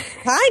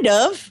 Kind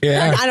of.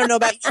 Yeah. I don't know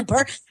about you.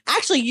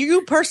 Actually,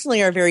 you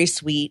personally are very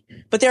sweet,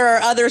 but there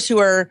are others who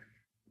are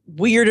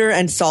weirder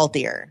and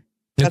saltier.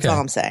 That's all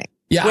I'm saying.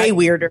 Yeah. Way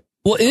weirder.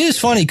 Well, it is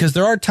funny because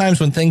there are times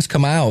when things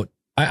come out.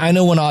 I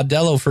know when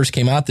Audello first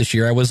came out this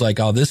year, I was like,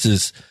 oh, this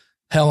is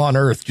hell on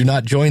earth. Do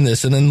not join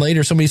this. And then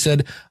later somebody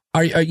said,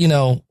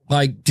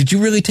 did you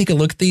really take a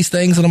look at these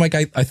things? And I'm like,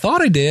 I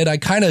thought I did. I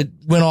kind of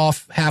went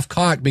off half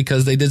cocked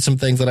because they did some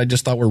things that I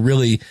just thought were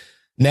really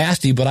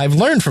nasty, but I've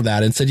learned from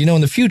that and said, in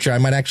the future, I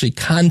might actually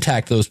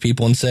contact those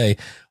people and say,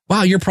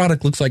 wow, your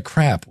product looks like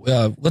crap.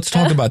 Let's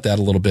talk about that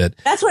a little bit.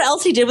 That's what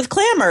Elsie did with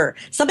Clamor.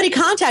 Somebody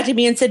contacted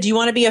me and said, do you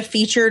want to be a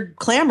featured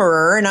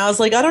Clamorer? And I was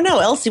like, I don't know,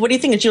 Elsie, what do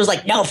you think? And she was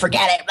like, no,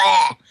 forget it.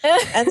 Blah.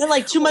 And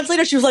then 2 months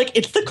later, she was like,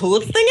 it's the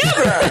coolest thing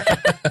ever.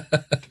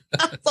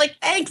 I was like,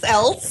 thanks,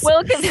 Else,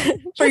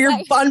 for your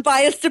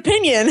unbiased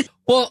opinion.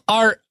 Well,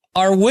 are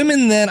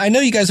women then, I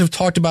know you guys have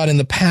talked about in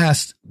the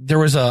past, there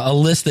was a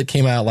list that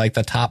came out like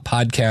the top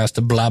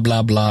podcast, blah,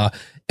 blah, blah.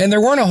 And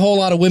there weren't a whole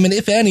lot of women,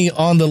 if any,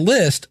 on the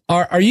list.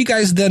 Are you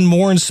guys then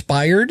more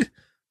inspired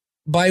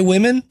by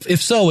women?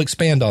 If so,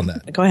 expand on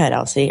that. Go ahead,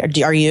 Elsie.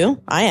 Are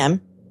you? I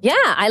am. Yeah,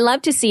 I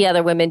love to see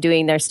other women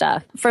doing their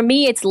stuff. For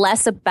me, it's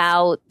less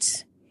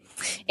about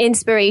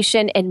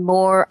inspiration and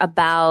more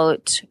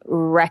about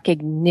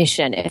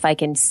recognition, if I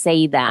can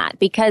say that.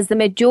 Because the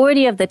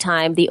majority of the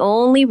time, the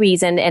only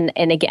reason, and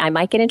again, I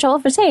might get in trouble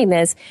for saying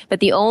this, but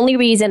the only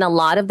reason a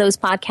lot of those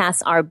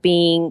podcasts are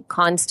being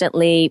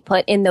constantly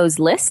put in those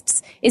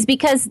lists is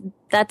because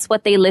that's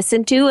what they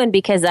listen to and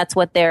because that's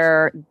what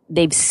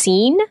they've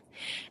seen.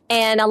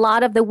 And a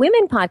lot of the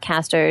women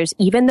podcasters,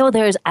 even though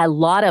there's a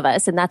lot of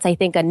us, and that's, I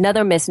think,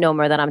 another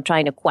misnomer that I'm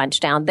trying to quench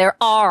down, there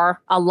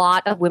are a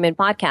lot of women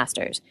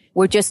podcasters.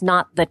 We're just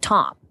not the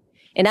top.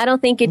 And I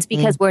don't think it's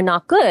because we're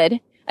not good.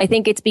 I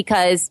think it's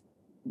because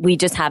we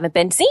just haven't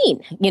been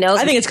seen,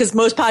 I think it's because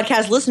most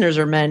podcast listeners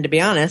are men, to be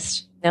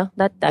honest. No,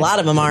 a lot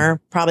of them are,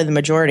 probably the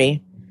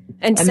majority.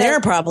 And so, they're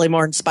probably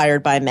more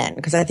inspired by men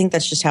because I think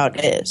that's just how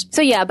it is.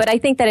 So, yeah, but I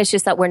think that it's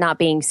just that we're not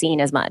being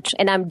seen as much.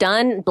 And I'm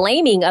done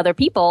blaming other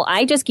people.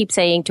 I just keep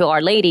saying to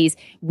our ladies,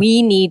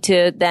 we need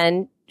to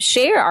then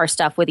share our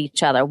stuff with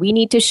each other. We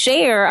need to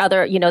share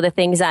other, the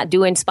things that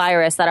do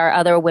inspire us that are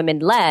other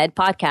women-led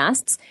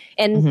podcasts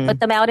and put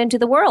them out into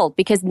the world,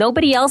 because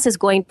nobody else is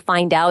going to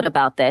find out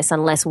about this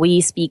unless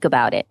we speak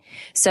about it.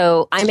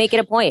 So I make it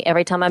a point.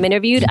 Every time I'm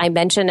interviewed, I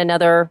mention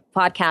another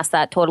podcast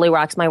that totally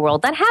rocks my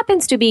world. That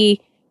happens to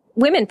be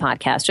women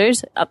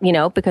podcasters,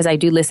 because I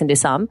do listen to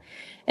some.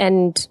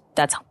 And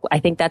I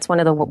think that's one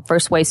of the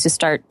first ways to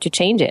start to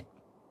change it.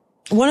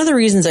 One of the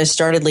reasons I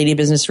started Lady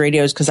Business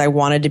Radio is because I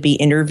wanted to be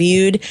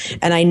interviewed.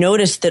 And I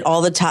noticed that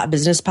all the top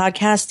business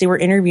podcasts, they were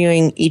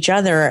interviewing each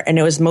other, and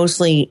it was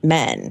mostly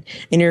men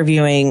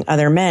interviewing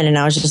other men. And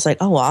I was just like,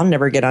 oh, well, I'll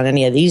never get on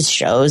any of these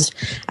shows.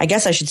 I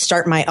guess I should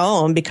start my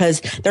own,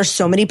 because there's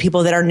so many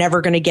people that are never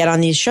going to get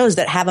on these shows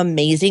that have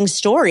amazing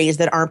stories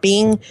that aren't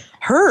being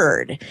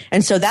heard.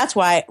 And so that's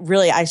why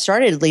really I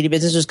started Lady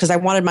Business, was because I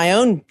wanted my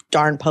own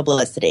darn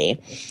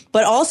publicity.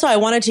 But also I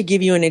wanted to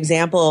give you an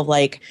example of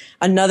like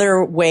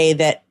another way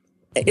that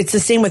it's the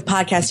same with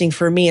podcasting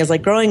for me, is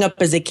like growing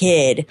up as a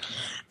kid.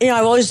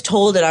 I've always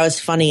told that I was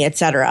funny,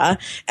 etc.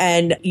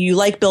 And you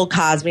like Bill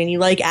Cosby and you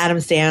like Adam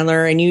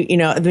Sandler,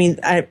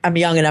 and I'm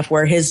young enough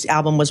where his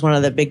album was one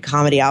of the big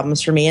comedy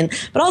albums for me,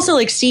 but also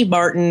like Steve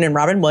Martin and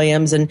Robin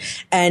Williams,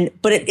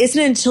 but it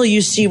isn't until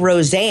you see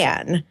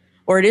Roseanne,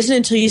 or it isn't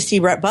until you see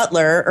Rhett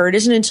Butler, or it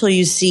isn't until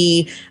you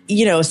see,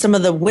 some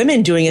of the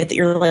women doing it, that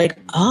you're like,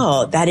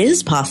 oh, that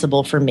is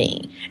possible for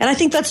me. And I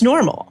think that's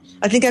normal.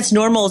 I think that's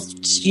normal,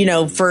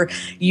 for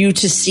you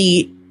to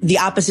see the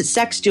opposite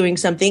sex doing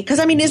something. Because,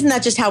 isn't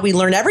that just how we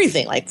learn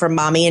everything? Like from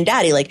mommy and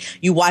daddy, like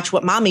you watch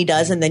what mommy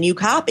does and then you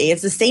copy.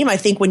 It's the same, I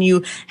think, when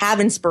you have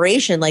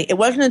inspiration. Like it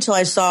wasn't until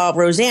I saw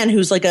Roseanne,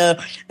 who's like an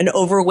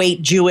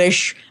overweight,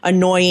 Jewish,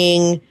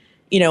 annoying,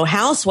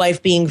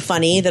 housewife, being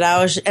funny, that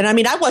I was, and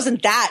I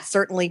wasn't that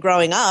certainly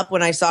growing up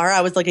when I saw her. I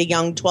was like a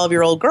young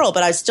 12-year-old girl,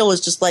 but I still was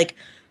just like,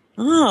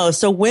 oh,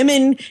 so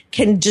women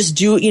can just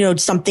do,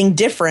 something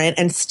different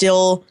and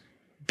still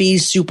be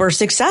super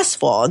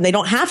successful. And they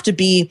don't have to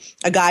be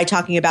a guy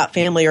talking about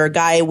family, or a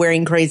guy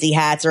wearing crazy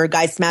hats, or a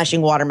guy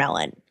smashing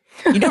watermelon.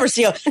 You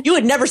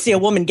would never see a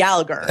woman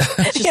Gallagher.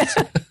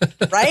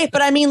 Right?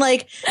 But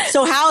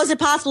so how is it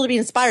possible to be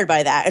inspired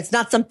by that? It's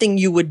not something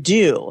you would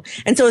do.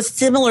 And so it's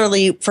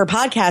similarly for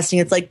podcasting.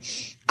 It's like,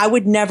 I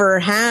would never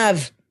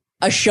have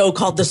a show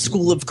called The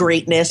School of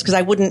Greatness, because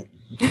I wouldn't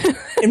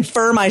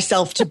infer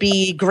myself to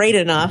be great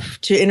enough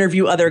to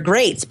interview other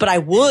greats, but I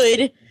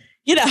would,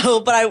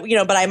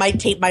 but I might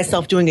tape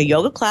myself doing a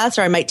yoga class,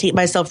 or I might tape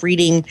myself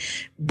reading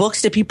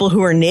books to people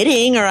who are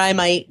knitting, or I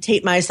might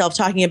tape myself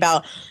talking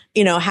about,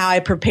 how I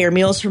prepare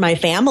meals for my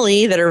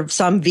family that are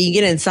some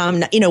vegan and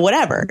some,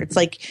 whatever. It's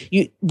like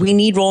we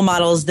need role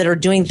models that are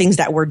doing things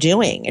that we're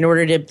doing in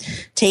order to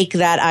take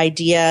that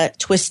idea,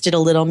 twist it a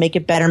little, make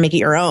it better, make it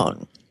your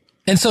own.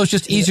 And so it's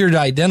just easier to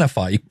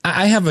identify.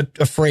 I have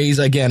a phrase,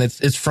 again,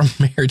 it's from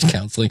marriage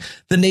counseling,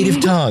 the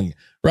native tongue,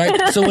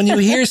 right? So when you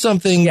hear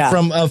something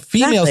from a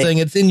female saying,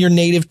 it's in your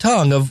native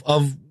tongue of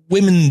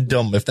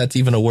womendom, if that's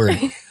even a word.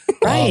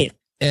 Right.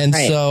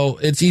 So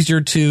it's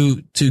easier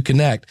to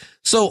connect.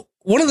 So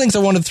one of the things I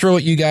want to throw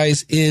at you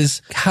guys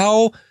is,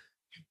 how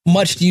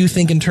much do you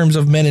think in terms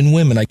of men and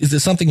women? Like, is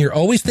it something you're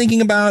always thinking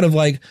about, of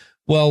like,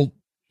 well,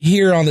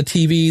 here on the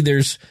TV,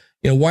 there's,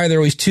 why are there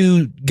always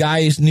two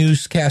guys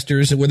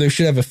newscasters where there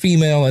should have a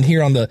female, and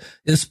here on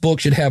this book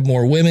should have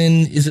more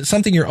women? Is it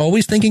something you're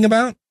always thinking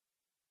about?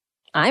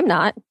 I'm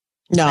not.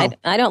 No,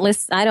 I don't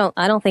listen. I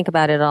don't think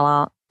about it a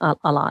lot.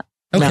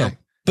 Okay. No.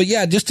 But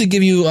yeah, just to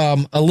give you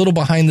a little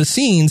behind the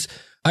scenes,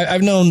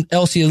 I've known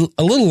Elsie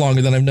a little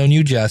longer than I've known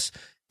you, Jess.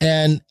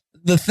 And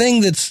the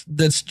thing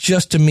that's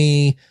just to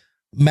me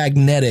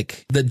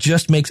magnetic, that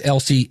just makes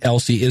Elsie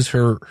is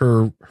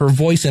her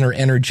voice and her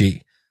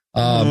energy.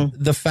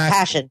 The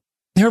fact,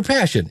 her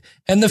passion,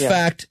 and the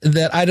fact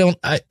that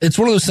it's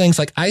one of those things,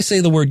 like I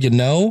say the word,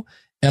 and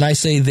I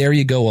say, there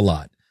you go, a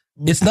lot.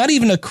 It's not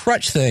even a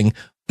crutch thing,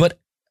 but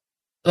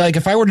like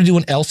if I were to do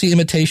an Elsie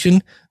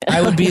imitation,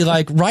 I would be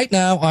like, right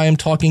now I am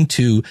talking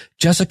to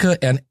Jessica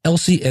and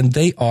Elsie, and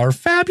they are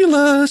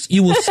fabulous.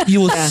 You will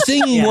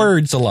sing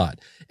words a lot.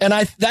 And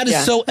that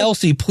is so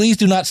Elsie. Please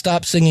do not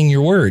stop singing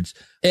your words.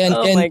 And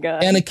my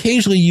God. And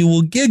occasionally you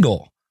will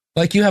giggle.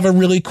 Like you have a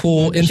really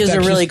cool, she has a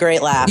really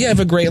great laugh. Yeah,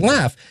 have a great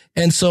laugh.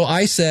 And so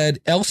I said,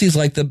 Elsie's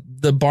like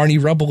the Barney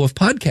Rubble of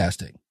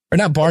podcasting. Or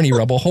not Barney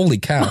Rubble. Holy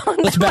cow.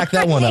 Let's back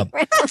that one up.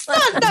 That's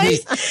not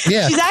nice.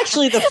 Yeah. She's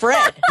actually the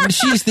Fred.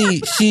 She's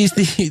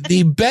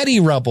the Betty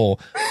Rubble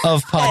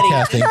of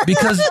podcasting,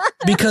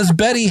 because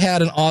Betty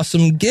had an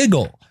awesome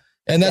giggle.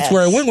 And that's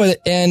where I went with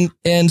it.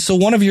 And so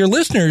one of your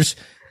listeners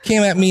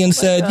came at me and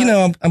said,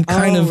 I'm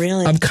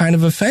kind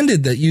of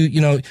offended that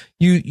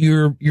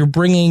you're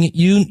bringing,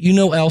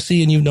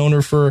 Elsie, and you've known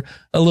her for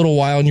a little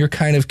while, and you're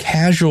kind of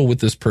casual with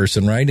this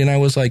person. Right. And I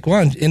was like,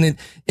 well,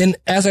 and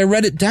as I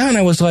read it down,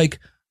 I was like,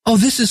 oh,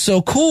 this is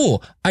so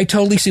cool. I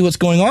totally see what's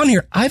going on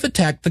here. I've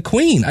attacked the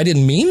queen. I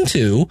didn't mean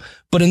to,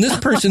 but in this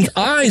person's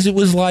eyes, it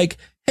was like,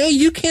 hey,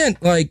 you can't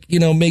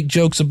make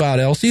jokes about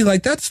Elsie.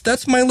 Like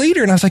that's my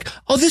leader. And I was like,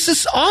 oh, this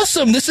is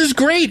awesome. This is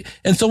great.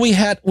 And so we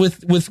had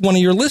with one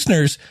of your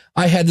listeners,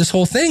 I had this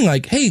whole thing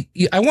like, hey,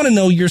 I want to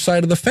know your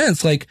side of the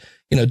fence. Like,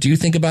 do you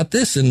think about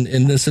this and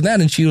this and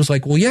that? And she was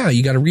like, well, yeah,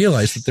 you got to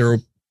realize that there are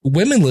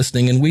women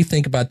listening and we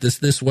think about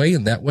this way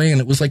and that way. And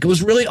it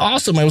was really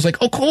awesome. I was like,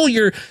 oh, cool.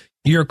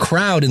 Your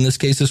crowd, in this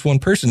case, this one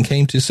person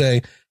came to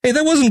say, hey,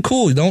 that wasn't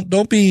cool.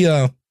 Don't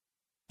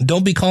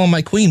be calling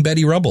my queen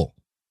Betty Rubble.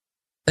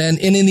 And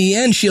in the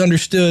end, she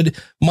understood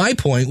my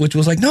point, which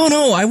was like,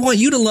 no, I want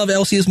you to love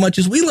Elsie as much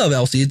as we love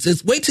Elsie.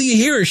 It's wait till you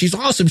hear her. She's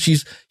awesome.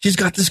 She's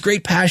got this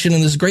great passion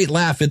and this great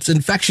laugh. It's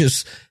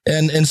infectious.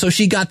 And so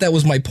she got that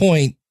was my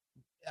point.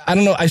 I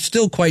don't know. I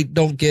still quite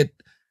don't get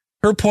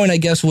her point. I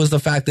guess was the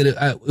fact that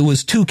it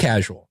was too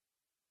casual.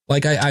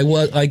 Like I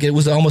was like, it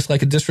was almost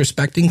like a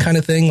disrespecting kind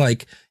of thing.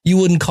 Like you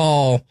wouldn't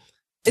call.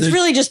 It's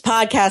really just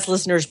podcast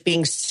listeners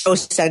being so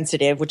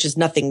sensitive, which is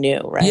nothing new,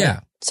 right?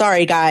 Yeah.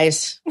 Sorry,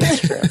 guys.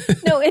 It's true.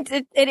 No,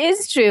 it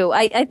is true.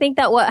 I think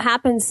that what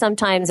happens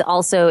sometimes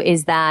also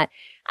is that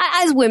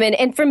as women,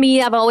 and for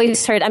me, I've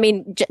always heard,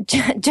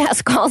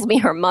 Jess calls me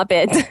her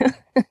Muppet.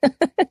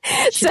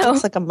 She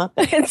looks like a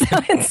Muppet.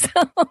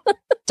 So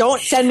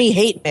don't send me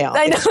hate mail.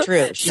 I know. It's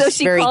true. So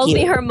she calls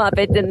me her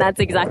Muppet, and that's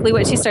exactly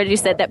what she started. She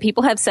said that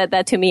people have said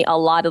that to me a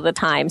lot of the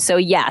time. So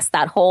yes,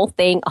 that whole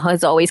thing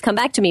has always come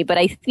back to me. But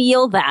I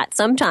feel that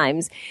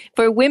sometimes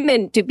for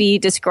women to be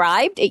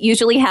described, it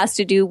usually has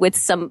to do with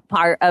some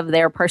part of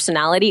their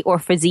personality or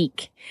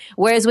physique.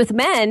 Whereas with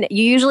men,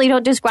 you usually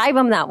don't describe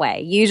them that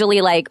way. Usually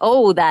like,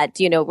 oh, that,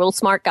 real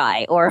smart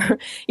guy. Or,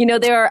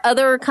 there are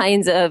other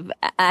kinds of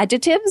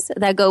adjectives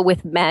that go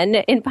with men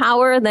in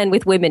power than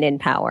with women in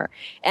power.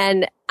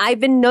 And I've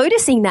been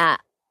noticing that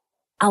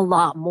a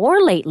lot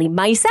more lately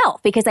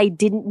myself because I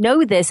didn't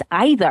know this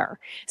either.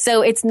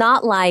 So it's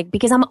not like,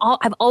 because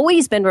I've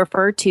always been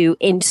referred to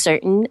in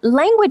certain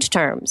language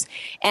terms,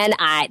 and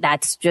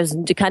that's just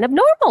kind of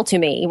normal to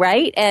me,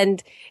 right?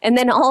 And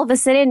then all of a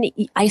sudden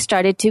I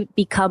started to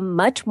become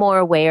much more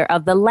aware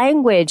of the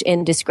language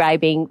in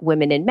describing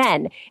women and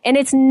men. And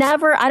it's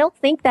never, I don't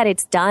think that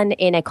it's done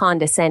in a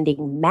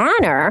condescending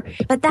manner,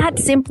 but that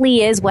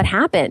simply is what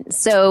happens.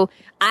 So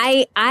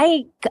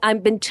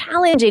I've been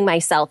challenging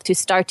myself to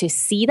start to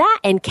see that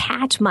and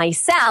catch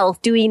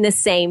myself doing the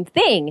same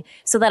thing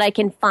so that I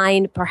can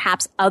find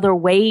perhaps other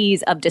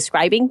ways of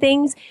describing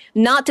things.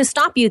 Not to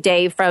stop you,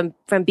 Dave, from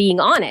being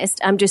honest.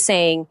 I'm just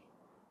saying,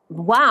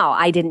 wow,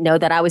 I didn't know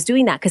that I was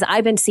doing that because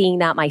I've been seeing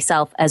that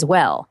myself as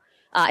well.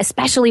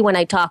 Especially when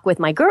I talk with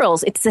my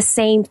girls, it's the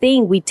same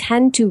thing. We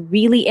tend to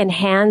really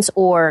enhance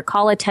or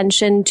call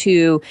attention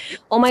to,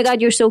 oh my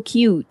God, you're so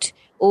cute.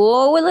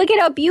 Oh, look at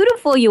how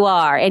beautiful you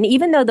are. And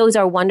even though those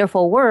are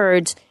wonderful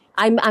words,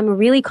 I'm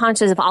really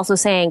conscious of also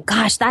saying,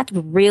 gosh, that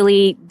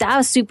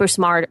was super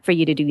smart for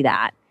you to do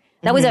that.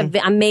 That was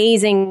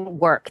amazing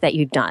work that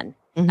you've done.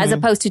 As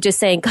opposed to just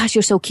saying, gosh,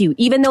 you're so cute.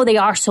 Even though they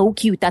are so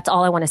cute, that's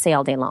all I want to say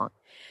all day long.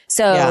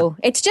 So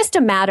It's just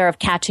a matter of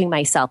catching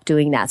myself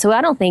doing that. So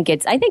I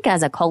think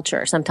as a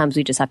culture, sometimes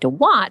we just have to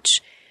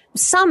watch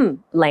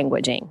some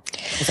languaging.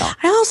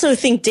 I also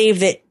think, Dave,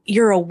 that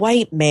you're a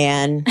white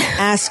man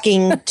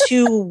asking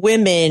two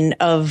women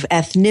of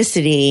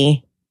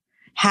ethnicity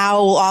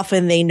how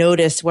often they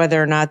notice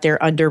whether or not they're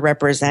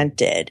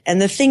underrepresented.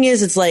 And the thing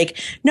is, it's like,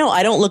 no,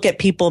 I don't look at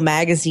People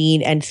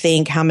magazine and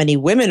think how many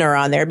women are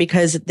on there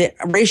because the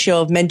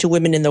ratio of men to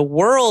women in the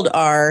world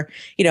are,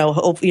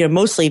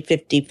 mostly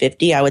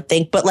 50-50, I would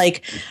think. But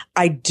like,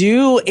 I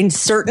do in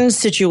certain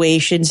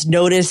situations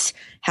notice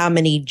how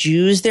many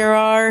Jews there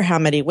are, how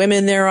many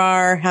women there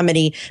are, how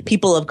many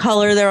people of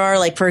color there are.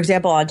 Like, for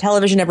example, on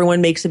television,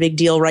 everyone makes a big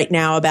deal right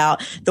now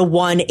about the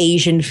one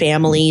Asian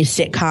family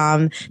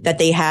sitcom that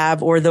they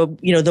have, or the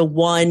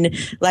one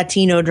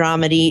Latino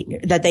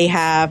dramedy that they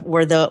have,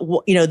 or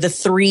the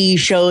three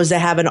shows that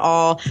have an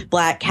all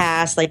black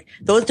cast. Like,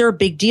 those are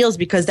big deals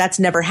because that's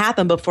never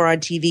happened before on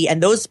TV.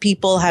 And those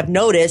people have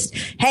noticed,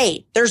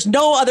 hey, there's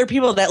no other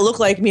people that look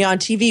like me on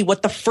TV.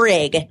 What the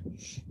frig?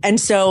 And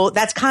so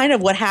that's kind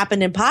of what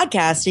happened in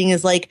podcasting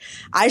is like,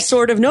 I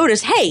sort of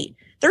noticed, hey,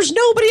 there's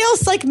nobody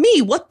else like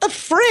me. What the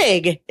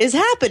frig is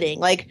happening?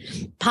 Like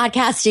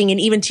podcasting and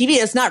even TV,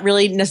 it's not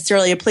really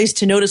necessarily a place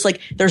to notice, like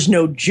there's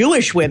no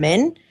Jewish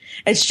women.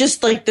 It's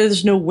just like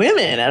there's no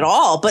women at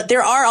all. But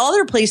there are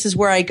other places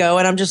where I go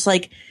and I'm just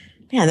like,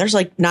 man, there's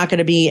like not going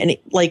to be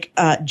any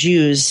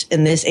Jews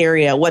in this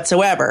area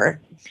whatsoever.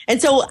 And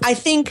so I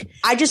think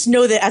I just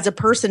know that as a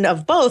person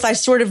of both, I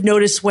sort of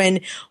notice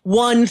when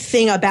one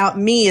thing about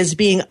me is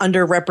being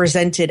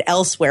underrepresented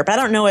elsewhere. But I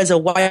don't know as a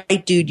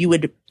white dude, you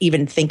would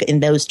even think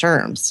in those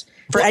terms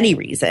for any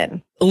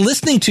reason.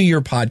 Listening to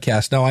your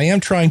podcast now, I am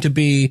trying to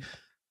be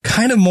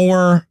kind of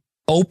more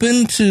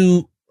open's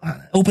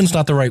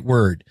not the right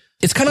word.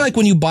 It's kind of like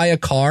when you buy a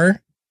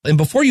car and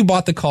before you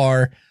bought the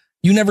car,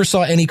 you never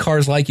saw any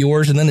cars like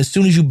yours. And then as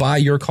soon as you buy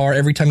your car,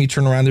 every time you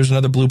turn around, there's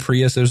another blue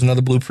Prius. There's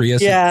another blue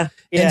Prius. Yeah.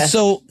 And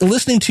so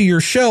listening to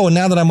your show, and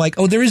now that I'm like,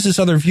 oh, there is this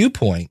other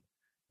viewpoint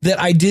that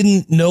I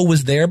didn't know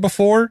was there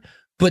before.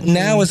 But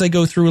now as I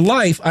go through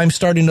life, I'm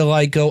starting to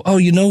like go, oh,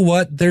 you know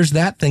what? There's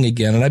that thing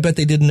again. And I bet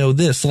they didn't know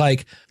this.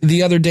 Like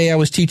the other day I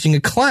was teaching a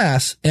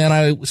class and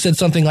I said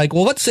something like,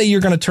 well, let's say you're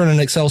going to turn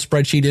an Excel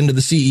spreadsheet into the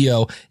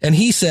CEO. And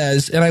he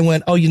says, and I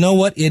went, oh, you know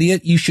what,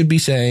 idiot? You should be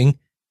saying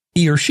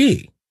he or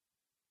she.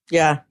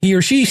 Yeah. He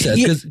or she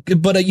says,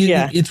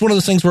 it's one of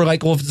those things where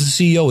like, well, if it's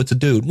a CEO, it's a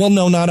dude. Well,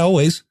 no, not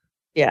always.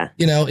 Yeah.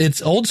 You know,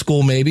 it's old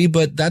school maybe,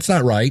 but that's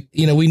not right.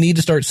 You know, we need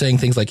to start saying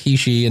things like he,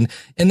 she, and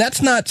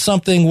that's not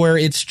something where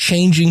it's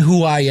changing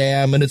who I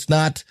am. And it's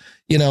not,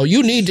 you know,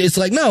 it's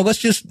like, no,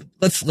 let's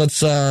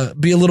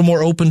be a little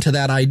more open to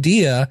that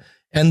idea.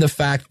 And the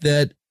fact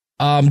that,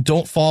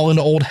 don't fall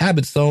into old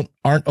habits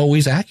aren't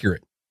always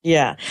accurate.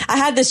 Yeah. I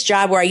had this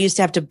job where I used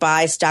to have to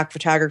buy stock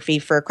photography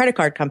for a credit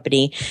card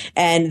company.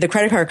 And the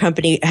credit card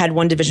company had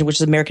one division, which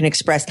is American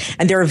Express.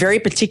 And they were very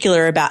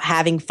particular about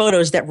having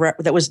photos that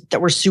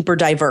were super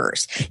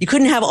diverse. You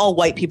couldn't have all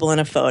white people in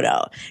a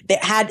photo.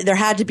 There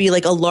had to be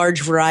like a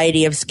large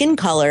variety of skin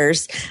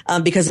colors,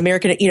 because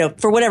American, you know,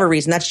 for whatever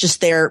reason, that's just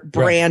their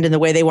brand and the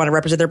way they want to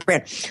represent their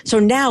brand. So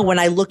now when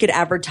I look at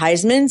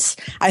advertisements,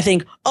 I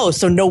think, oh,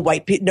 so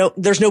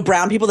there's no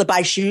brown people that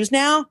buy shoes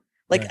now.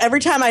 Like every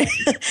time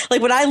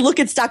like when I look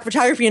at stock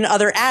photography and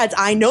other ads,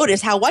 I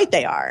notice how white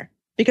they are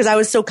because I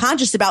was so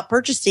conscious about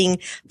purchasing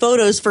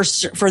photos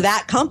for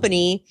that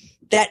company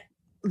that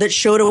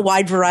showed a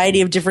wide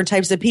variety of different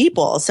types of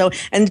people. So,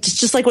 and it's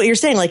just like what you're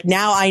saying, like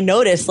now I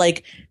notice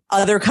like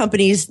other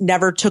companies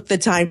never took the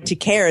time to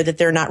care that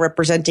they're not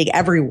representing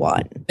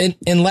everyone.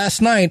 And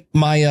last night,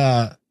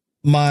 my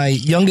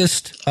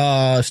youngest,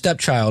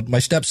 stepchild, my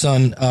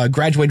stepson,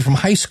 graduated from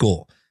high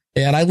school.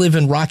 And I live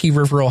in Rocky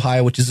River,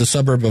 Ohio, which is a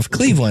suburb of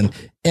Cleveland.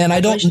 And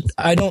I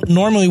don't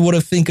normally would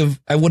have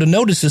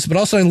noticed this, but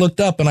also I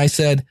looked up and I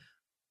said,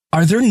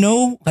 are there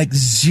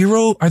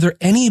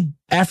any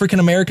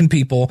African-American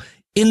people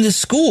in this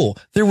school?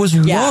 There was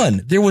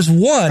one.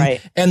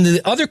 Right. And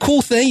the other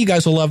cool thing, you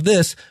guys will love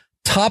this,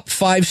 top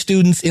 5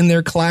 students in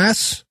their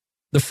class,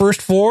 the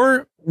first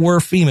 4 were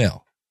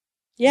female.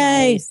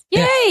 Yay.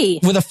 Yay.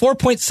 With a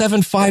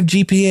 4.75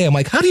 GPA. I'm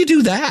like, how do you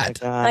do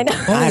that? I know.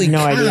 I have no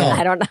idea.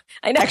 I don't know.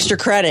 I know. Extra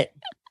credit.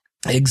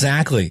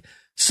 Exactly.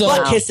 So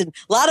butt kissing.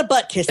 A lot of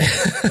butt kissing.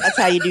 That's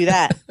how you do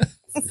that.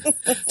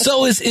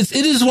 So it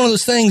is one of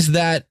those things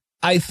that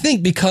I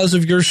think because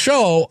of your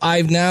show,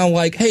 I've now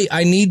like, hey,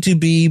 I need to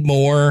be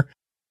more,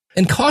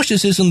 and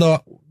cautious isn't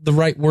the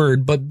right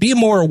word, but be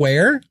more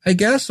aware, I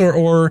guess,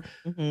 or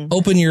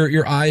open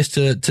your eyes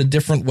to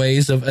different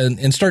ways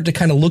and start to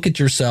kind of look at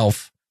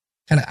yourself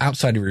kind of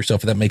outside of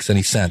yourself, if that makes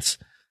any sense.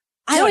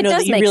 I don't know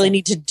that you really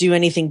need to do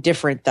anything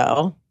different,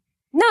 though.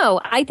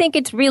 No, I think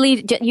it's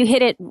really, you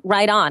hit it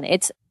right on.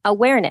 It's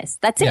awareness.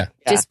 That's it. Yeah.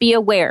 Just be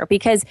aware,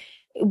 because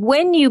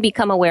when you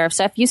become aware of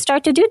stuff, you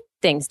start to do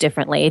things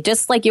differently.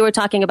 Just like you were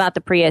talking about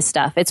the Prius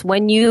stuff. It's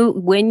when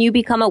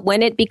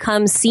it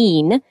becomes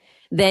seen,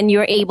 then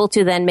you're able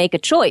to then make a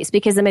choice,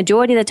 because the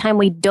majority of the time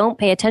we don't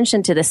pay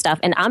attention to this stuff.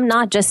 And I'm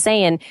not just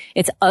saying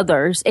it's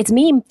others, it's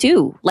me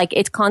too. Like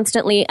it's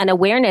constantly an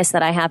awareness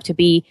that I have to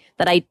be,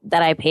 that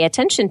I pay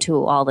attention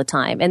to all the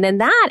time. And then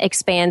that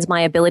expands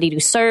my ability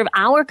to serve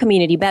our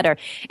community better.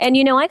 And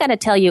you know, I got to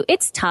tell you,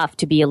 it's tough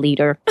to be a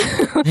leader.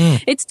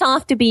 It's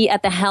tough to be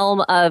at the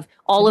helm of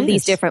all of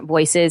these different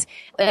voices.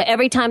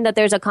 Every time that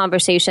there's a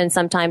conversation,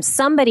 sometimes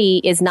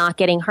somebody is not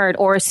getting heard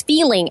or is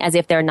feeling as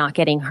if they're not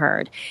getting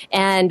heard.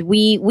 And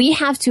we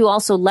have to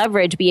also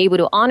be able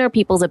to honor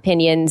people's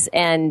opinions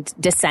and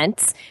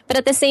dissents. But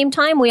at the same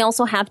time, we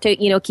also have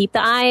to, you know, keep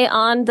the eye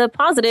on the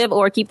positive,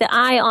 or keep the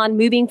eye on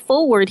moving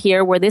forward here,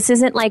 where this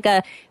isn't like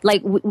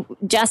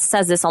Jess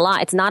says this a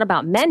lot. It's not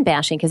about men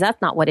bashing, because that's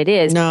not what it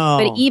is. No.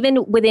 But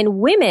even within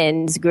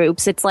women's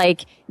groups, it's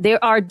like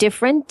there are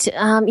different,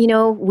 you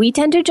know, we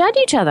tend to judge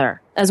each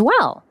other as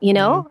well. You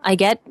know, I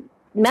get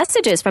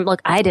messages from,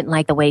 look, I didn't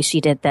like the way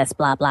she did this,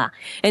 blah, blah.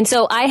 And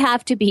so I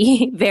have to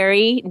be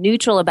very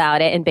neutral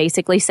about it and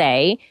basically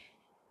say,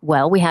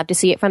 well, we have to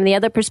see it from the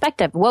other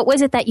perspective. What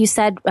was it that you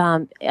said?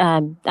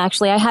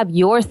 Actually, I have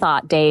your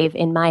thought, Dave,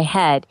 in my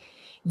head.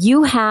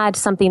 You had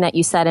something that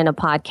you said in a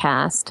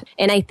podcast,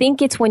 and I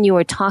think it's when you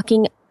were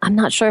talking, I'm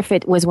not sure if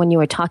it was when you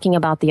were talking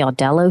about the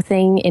Audello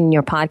thing in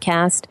your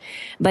podcast,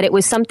 but it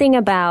was something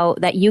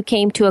about that you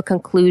came to a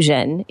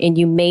conclusion and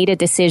you made a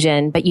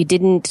decision, but you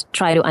didn't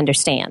try to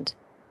understand.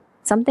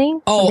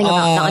 Something about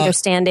not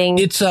understanding.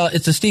 It's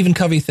a Stephen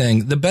Covey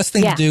thing. The best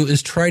thing to do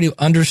is try to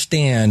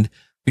understand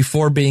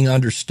before being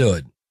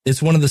understood.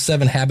 It's one of the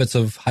 7 habits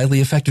of highly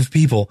effective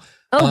people.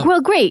 Oh,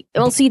 well, great.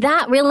 Well, see,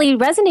 that really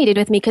resonated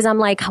with me, because I'm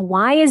like,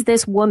 why is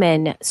this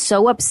woman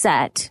so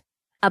upset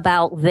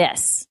about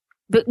this?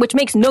 Which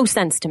makes no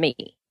sense to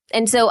me.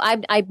 And so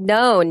I've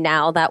known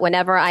now that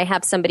whenever I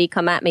have somebody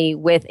come at me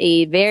with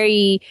a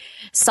very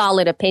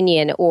solid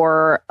opinion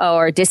or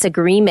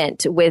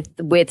disagreement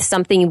with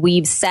something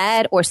we've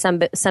said, or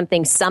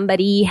something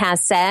somebody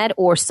has said,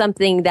 or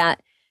something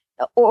that,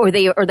 or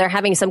they're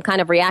having some kind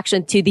of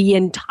reaction to the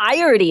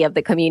entirety of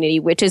the community,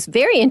 which is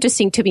very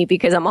interesting to me,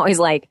 because I'm always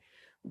like,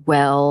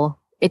 well,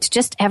 It's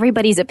just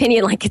everybody's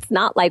opinion. Like, it's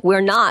not like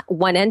we're not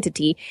one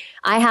entity.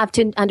 I have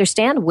to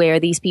understand where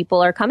these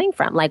people are coming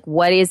from. Like,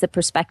 what is the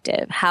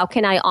perspective? How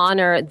can I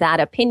honor that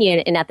opinion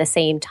and at the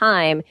same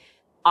time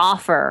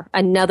offer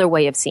another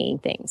way of seeing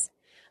things?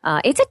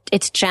 It's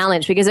a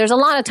challenge because there's a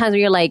lot of times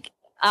where you're like,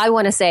 I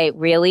want to say,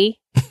 really?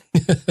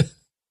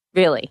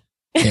 Really?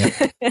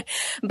 Yeah.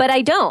 But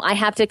I don't. I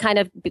have to kind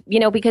of,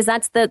 because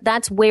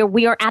that's where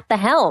we are at the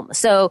helm.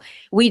 So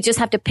we just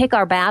have to pick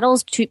our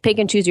battles, pick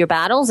and choose your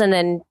battles. And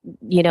then,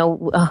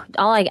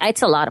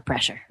 it's a lot of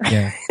pressure.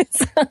 Yeah.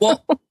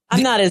 Well,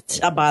 I'm not as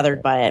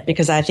bothered by it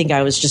because I think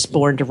I was just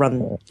born to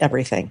run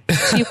everything.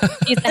 She's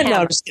the hammer. No,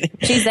 I'm just kidding.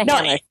 She's the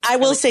hammer. I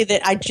will say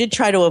that I did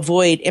try to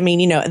avoid,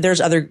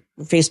 there's other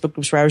Facebook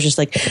groups where I was just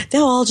like,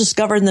 they'll all just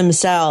govern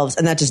themselves.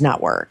 And that does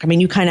not work. I mean,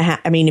 you kind of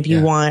if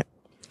you want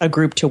a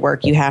group to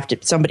work,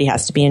 somebody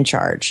has to be in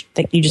charge.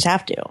 You just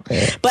have to.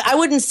 But I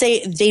wouldn't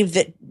say, Dave,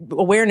 that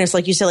awareness,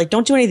 like you said, like,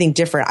 don't do anything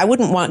different. I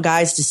wouldn't want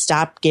guys to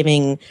stop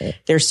giving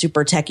their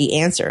super techie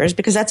answers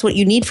because that's what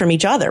you need from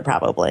each other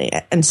probably.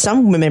 And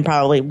some women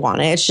probably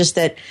want it. It's just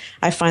that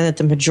I find that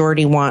the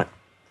majority want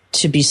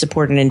to be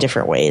supported in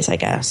different ways, I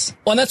guess.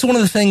 Well, and that's one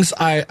of the things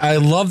I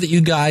love that you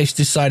guys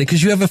decided,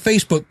 because you have a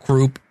Facebook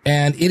group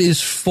and it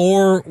is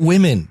for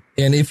women.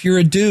 And if you're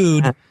a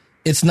dude,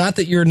 it's not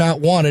that you're not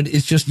wanted.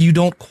 It's just you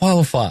don't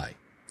qualify.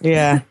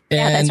 Yeah.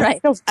 Yeah, that's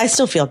right. I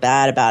still feel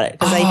bad about it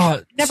because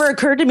it never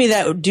occurred to me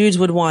that dudes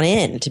would want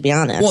in, to be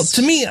honest. Well,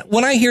 to me,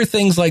 when I hear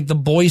things like the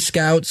Boy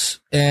Scouts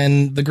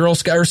and the Girl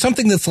Scouts, or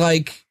something that's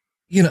like,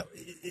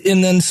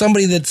 and then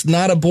somebody that's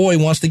not a boy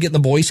wants to get in the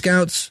Boy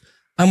Scouts,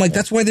 I'm like,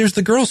 that's why there's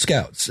the Girl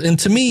Scouts. And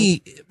to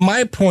me,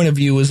 my point of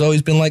view has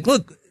always been like,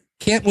 look,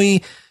 can't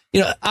we,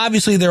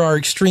 obviously there are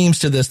extremes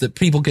to this that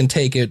people can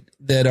take it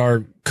that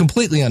are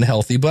completely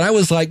unhealthy. But I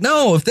was like,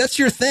 no, if that's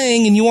your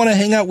thing and you want to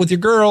hang out with your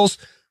girls,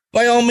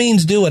 by all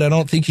means do it. I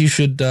don't think you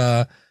should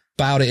bow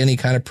to any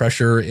kind of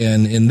pressure.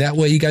 And in that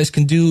way, you guys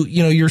can do,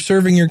 you're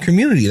serving your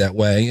community that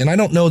way. And I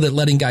don't know that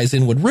letting guys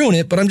in would ruin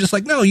it, but I'm just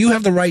like, no, you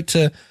have the right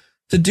to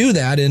do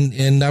that.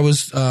 And I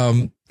was,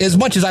 as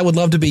much as I would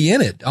love to be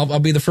in it, I'll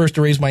be the first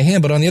to raise my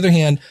hand. But on the other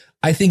hand,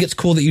 I think it's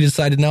cool that you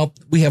decided, no,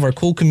 we have our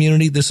cool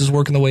community. This is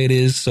working the way it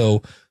is.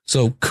 So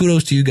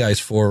kudos to you guys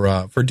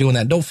for doing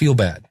that. Don't feel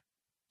bad.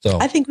 So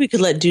I think we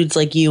could let dudes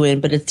like you in,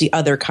 but it's the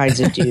other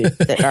kinds of dudes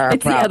that are a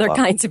it's problem. the other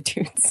kinds of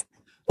dudes.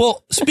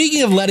 Well,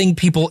 speaking of letting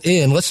people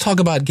in, let's talk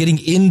about getting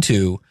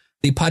into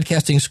the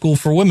podcasting school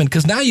for women,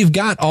 because now you've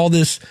got all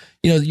this,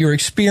 your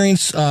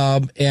experience,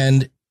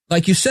 and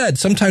like you said,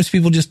 sometimes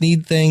people just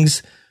need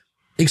things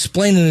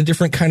explained in a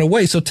different kind of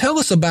way. So tell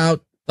us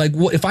about, like,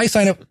 if I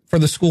sign up for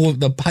the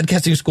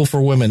podcasting school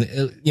for women,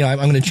 I'm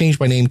going to change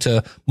my name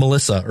to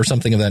Melissa or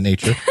something of that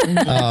nature.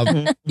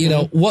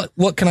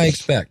 What can I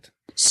expect?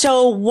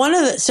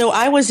 So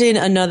I was in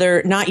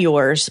another, not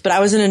yours, but I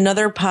was in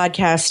another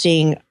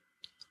podcasting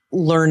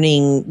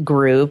learning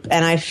group.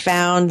 And I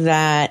found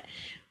that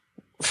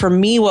for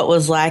me, what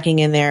was lacking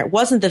in there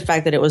wasn't the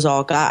fact that it was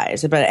all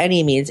guys by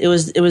any means. It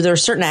was there were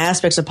certain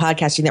aspects of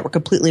podcasting that were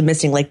completely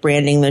missing, like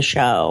branding the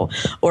show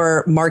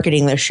or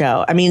marketing the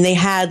show. I mean, they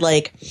had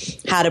like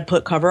how to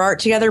put cover art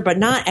together, but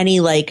not any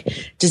like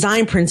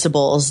design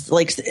principles.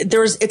 Like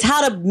it's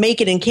how to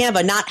make it in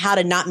Canva, not how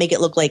to not make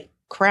it look like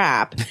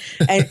crap.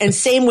 And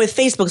same with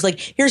Facebook. It's like,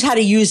 here's how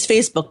to use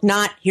Facebook,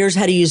 not here's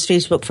how to use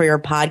Facebook for your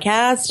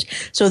podcast.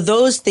 So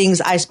those things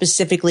I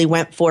specifically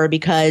went for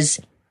because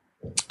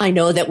I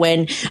know that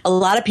when a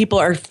lot of people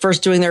are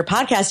first doing their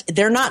podcast,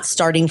 they're not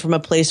starting from a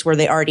place where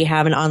they already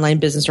have an online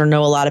business or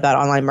know a lot about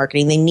online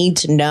marketing. They need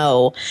to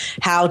know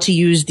how to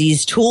use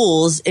these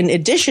tools in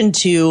addition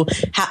to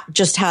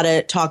just how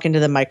to talk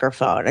into the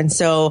microphone. And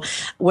so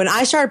when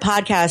I started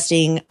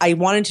podcasting, I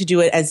wanted to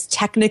do it as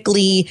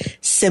technically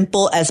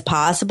simple as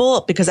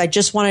possible because I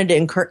just wanted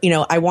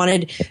to I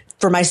wanted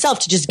for myself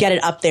to just get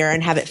it up there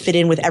and have it fit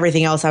in with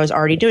everything else I was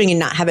already doing and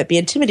not have it be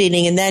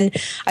intimidating. And then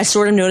I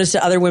sort of noticed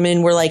that other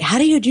women were like, how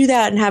do you do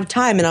that and have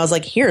time? And I was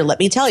like, here, let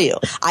me tell you,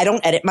 I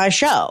don't edit my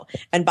show.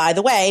 And by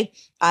the way,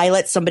 I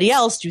let somebody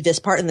else do this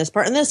part and this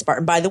part and this part.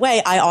 And by the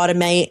way, I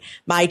automate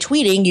my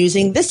tweeting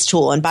using this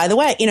tool. And by the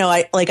way,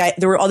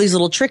 there were all these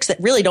little tricks that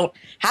really don't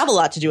have a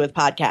lot to do with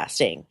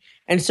podcasting.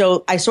 And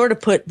so I sort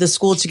of put the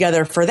school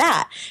together for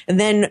that. And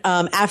then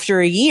after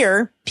a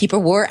year,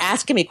 people were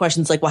asking me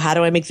questions like, well, how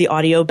do I make the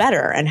audio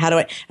better? And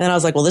then I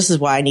was like, well, this is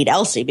why I need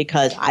Elsie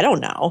because I don't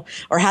know.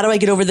 Or how do I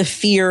get over the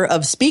fear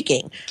of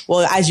speaking?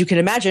 Well, as you can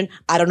imagine,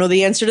 I don't know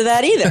the answer to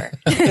that either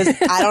because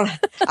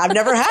I've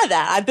never had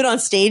that. I've been on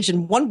stage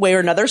in one way or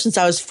another since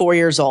I was 4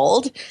 years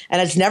old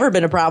and it's never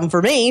been a problem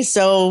for me.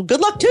 So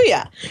good luck to you.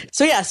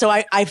 So yeah,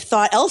 I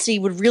thought Elsie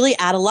would really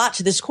add a lot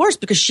to this course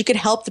because she could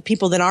help the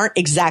people that aren't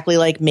exactly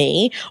like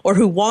me or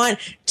who want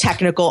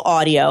technical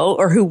audio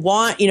or who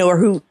want, or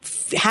who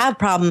have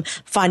problem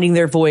finding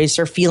their voice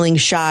or feeling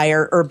shy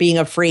or being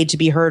afraid to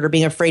be heard or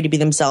being afraid to be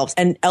themselves.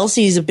 And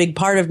Elsie is a big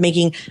part of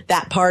making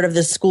that part of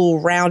the school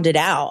rounded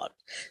out.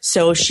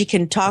 So she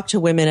can talk to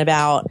women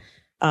about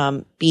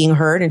being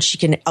heard, and she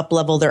can up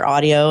level their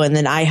audio. And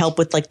then I help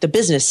with like the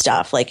business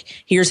stuff. Like,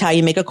 here's how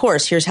you make a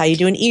course. Here's how you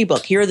do an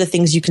ebook. Here are the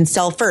things you can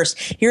sell first.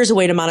 Here's a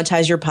way to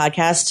monetize your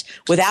podcast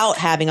without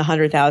having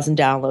 100,000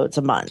 downloads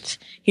a month.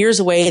 Here's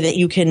a way that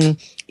you can,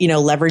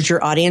 leverage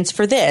your audience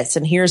for this.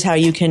 And here's how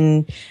you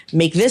can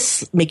make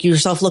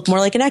yourself look more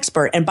like an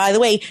expert. And by the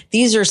way,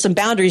 these are some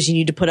boundaries you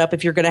need to put up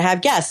if you're going to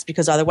have guests,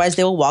 because otherwise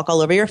they will walk all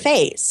over your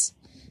face.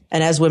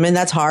 And as women,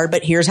 that's hard,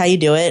 but here's how you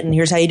do it. And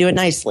here's how you do it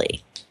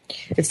nicely.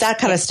 It's that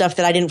kind of stuff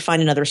that I didn't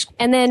find in other schools.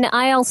 And then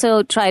I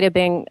also try to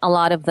bring a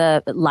lot of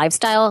the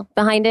lifestyle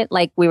behind it,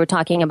 like we were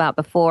talking about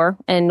before.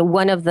 And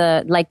one of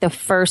the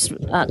first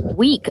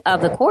week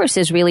of the course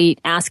is really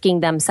asking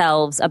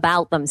themselves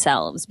about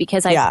themselves,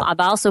 because I've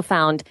also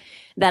found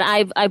that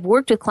I've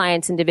worked with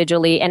clients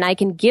individually, and I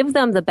can give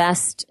them the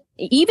best,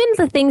 even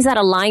the things that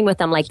align with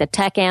them, like the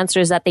tech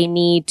answers that they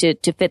need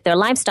to fit their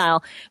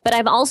lifestyle. But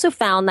I've also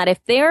found that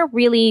if they're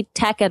really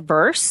tech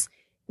adverse,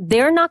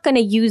 they're not going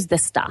to use the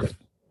stuff.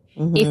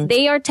 Mm-hmm. If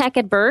they are tech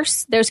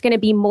adverse, there's going to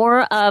be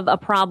more of a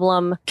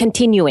problem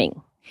continuing.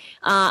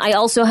 I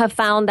also have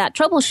found that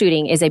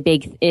troubleshooting is a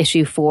big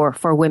issue for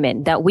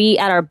women, that we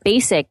at our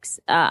basics,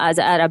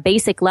 at a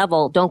basic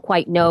level, don't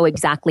quite know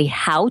exactly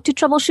how to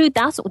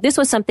troubleshoot. This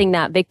was something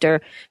that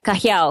Victor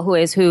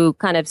Cajiao, who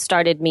kind of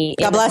started me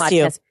in the podcast. God bless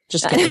you.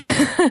 Just kidding.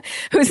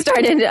 Who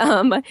started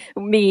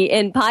me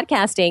in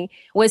podcasting,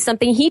 was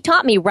something he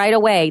taught me right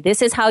away.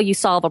 This is how you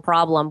solve a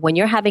problem. When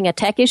you're having a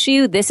tech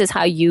issue, this is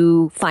how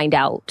you find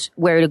out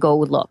where to go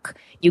look.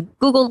 You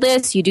Google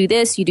this, you do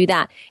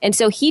that. And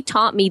so he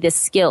taught me the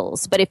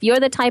skills. But if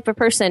you're the type of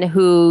person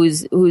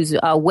whose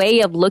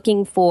way of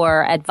looking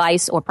for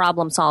advice or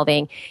problem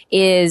solving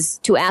is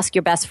to ask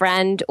your best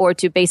friend, or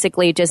to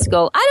basically just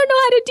go, I don't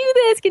know how to do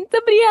this, can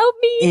somebody help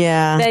me?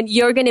 Yeah. Then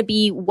you're going to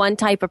be one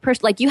type of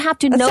person. Like, you have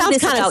to know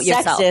this about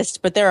yourself. Sexist,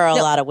 but there are a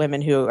lot of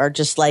women who are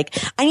just like,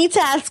 I need to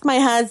ask my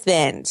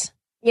husband.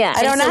 Yeah.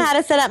 I don't know how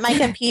to set up my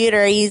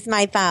computer, use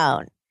my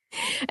phone.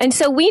 And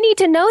so we need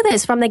to know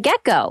this from the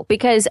get-go,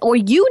 or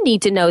you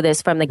need to know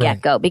this from the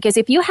get-go, because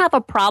if you have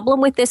a problem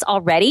with this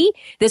already,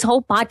 this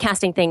whole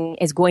podcasting thing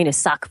is going to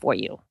suck for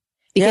you,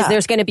 because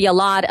there's going to be a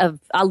lot of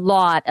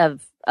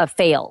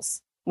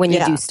fails when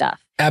you do stuff.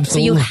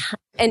 Absolutely.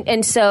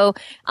 So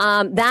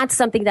that's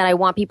something that I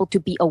want people to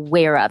be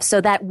aware of,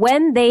 so that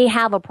when they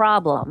have a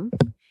problem,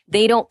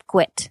 they don't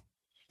quit.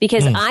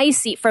 Because I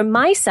see, for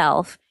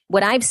myself,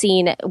 what I've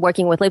seen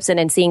working with Libsyn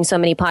and seeing so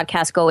many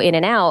podcasts go in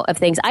and out of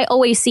things, I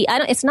always see,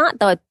 it's not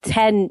the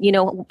 10,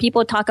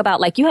 people talk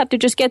about like, you have to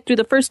just get through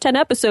the first 10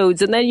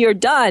 episodes and then you're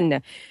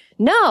done.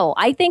 No,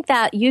 I think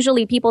that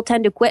usually people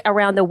tend to quit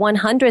around the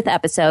 100th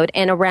episode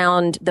and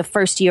around the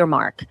first year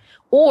mark,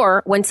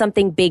 or when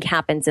something big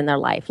happens in their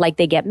life, like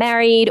they get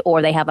married,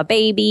 or they have a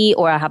baby,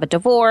 or have a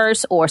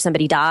divorce, or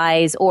somebody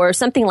dies, or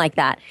something like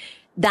that.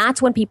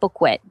 That's when people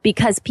quit,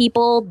 because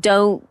people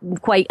don't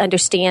quite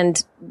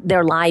understand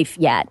their life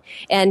yet.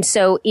 And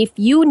so if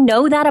you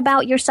know that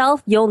about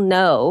yourself, you'll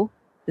know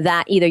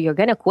that either you're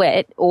going to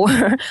quit,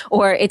 or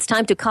it's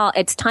time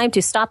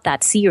to stop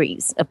that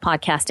series of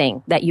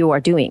podcasting that you are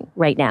doing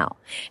right now.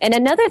 And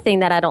another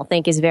thing that I don't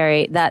think is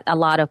that a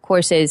lot of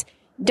courses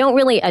don't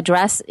really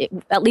address,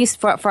 at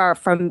least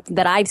from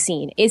that I've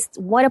seen, is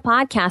what a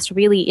podcast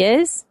really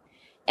is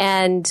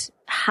and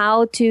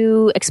how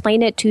to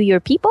explain it to your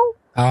people.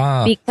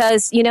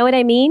 Because you know what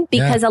I mean?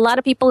 Because a lot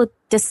of people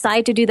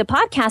decide to do the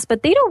podcast,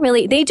 but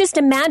they just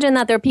imagine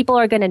that their people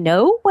are going to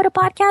know what a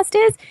podcast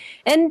is.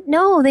 And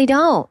no, they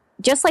don't.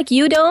 Just like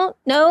you don't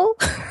know,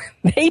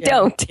 they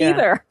don't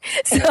either.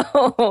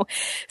 So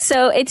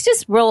it's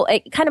just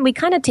we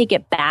kind of take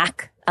it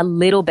back a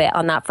little bit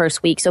on that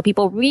first week, so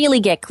people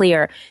really get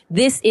clear.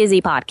 This is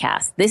a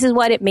podcast. This is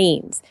what it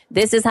means.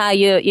 This is how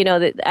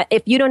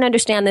if you don't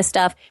understand this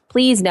stuff,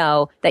 please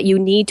know that you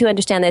need to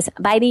understand this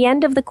by the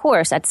end of the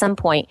course at some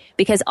point,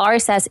 because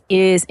RSS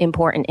is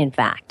important, in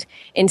fact.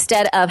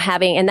 Instead of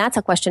having, and that's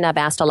a question I've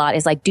asked a lot,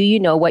 is like, do you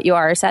know what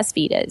your RSS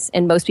feed is?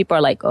 And most people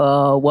are like,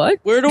 what?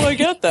 Where do I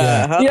get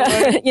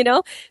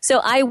that?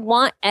 So I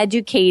want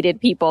educated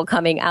people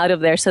coming out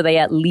of there so they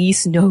at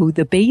least know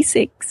the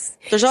basics.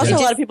 There's also a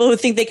lot of people who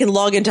think they can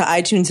log into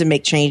iTunes and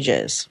make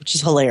changes, which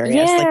is hilarious.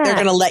 Yeah. Like, they're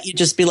going to let you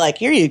just be like,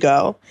 here you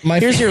go.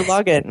 Here's your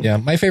login. Yeah.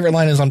 My favorite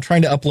line is, I'm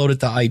trying to upload it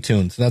to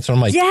iTunes. That's what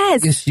I'm like.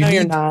 Yes.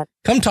 You're not.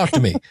 Come talk to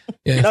me.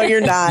 Yeah. No,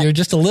 you're not. You're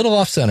just a little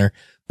off center.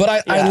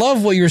 But I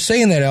love what you're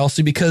saying there,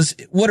 Elsie, because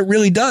what it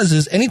really does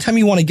is anytime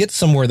you want to get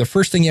somewhere, the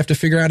first thing you have to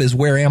figure out is,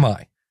 where am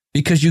I?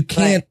 Because you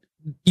can't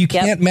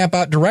map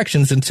out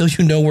directions until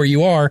you know where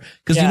you are,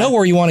 because you know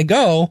where you want to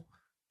go.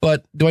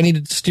 But do I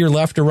need to steer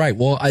left or right?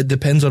 Well, it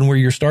depends on where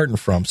you're starting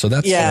from. So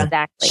that's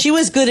exactly. She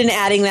was good in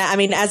adding that. I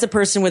mean, as a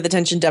person with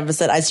attention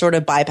deficit, I sort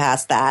of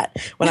bypassed that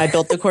when I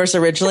built the course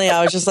originally.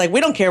 I was just like,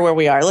 we don't care where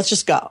we are. Let's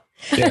just go.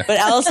 Yeah. But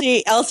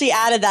Elsie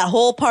added that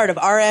whole part of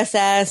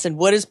RSS and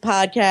what is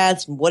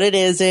podcast and what it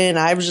isn't.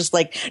 I was just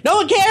like, no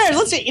one cares.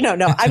 Let's see. No.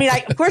 I mean,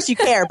 of course you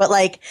care, but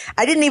like,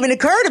 I didn't even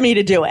occur to me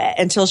to do it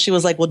until she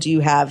was like, well, do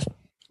you have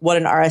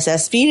an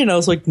RSS feed? And I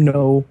was like,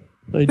 no.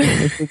 I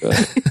totally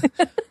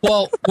forgot.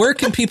 Well, where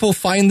can people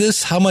find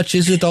this? How much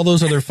is it? All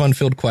those other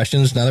fun-filled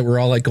questions. Now that we're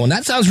all like going,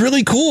 that sounds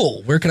really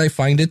cool. Where can I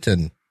find it?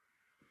 And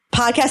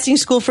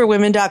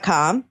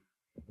podcastingschoolforwomen.com.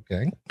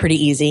 okay,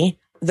 pretty easy.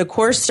 The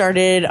course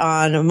started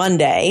on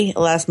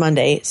last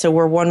Monday. So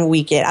we're 1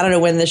 week in. I don't know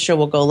when this show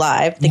will go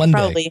live. They can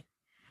Monday.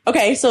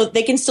 Okay, so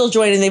they can still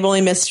join and they've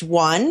only missed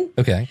one.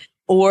 Okay.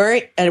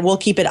 And I'll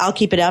keep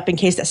it up in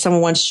case that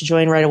someone wants to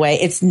join right away.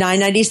 It's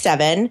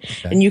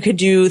 $9.97 and you could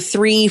do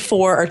 3,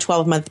 4, or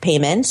 12-month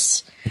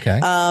payments. Okay.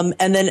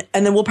 And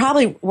then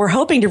we're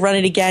hoping to run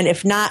it again,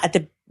 if not at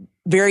the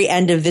very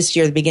end of this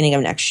year, the beginning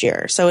of next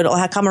year. So it'll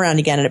come around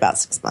again in about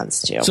 6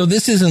 months too. So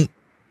this isn't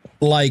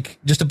like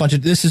just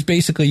this is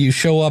basically you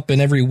show up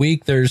and every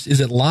week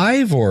is it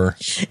live or?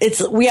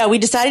 We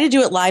decided to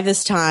do it live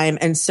this time.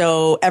 And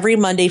so every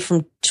Monday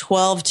from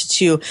 12 to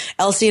 2,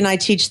 Elsie and I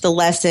teach the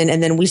lesson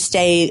and then we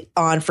stay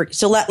on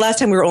last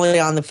time we were only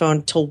on the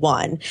phone till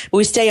 1, but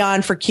we stay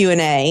on for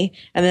Q&A.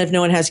 And then if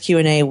no one has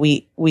Q&A,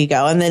 we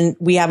go. And then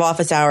we have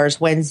office hours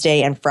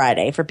Wednesday and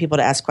Friday for people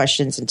to ask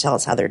questions and tell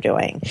us how they're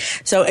doing.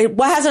 So it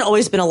hasn't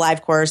always been a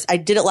live course. I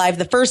did it live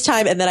the first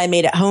time and then I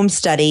made it home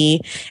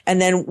study.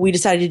 And then we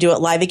decided to do it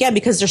live again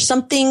because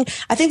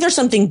I think there's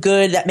something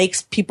good that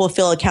makes people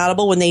feel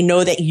accountable when they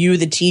know that you,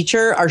 the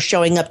teacher, are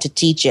showing up to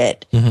teach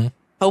it. Mm-hmm.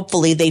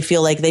 Hopefully they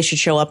feel like they should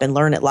show up and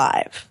learn it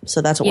live.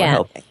 So that's what we're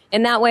hoping.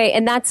 And that way,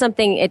 and that's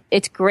something,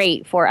 it's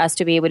great for us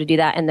to be able to do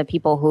that and the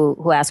people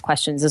who ask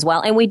questions as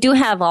well. And we do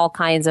have all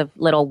kinds of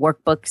little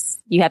workbooks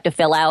you have to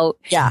fill out.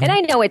 Yeah. And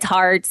I know it's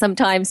hard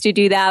sometimes to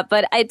do that,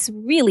 but it's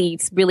really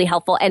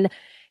helpful. And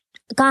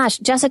gosh,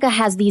 Jessica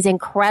has these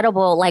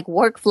incredible like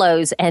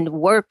workflows and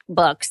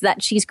workbooks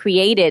that she's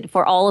created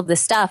for all of the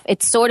stuff.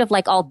 It's sort of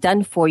like all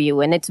done for you.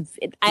 And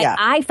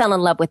I fell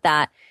in love with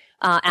that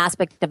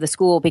aspect of the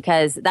school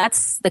because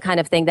that's the kind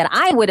of thing that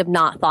I would have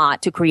not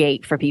thought to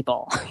create for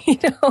people,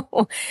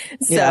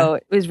 So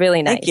it was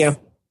really nice. Thank you.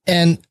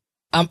 And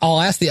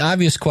I'll ask the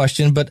obvious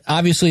question, but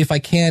obviously if I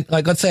can't,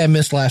 like, let's say I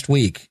missed last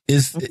week,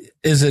 is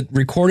it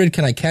recorded?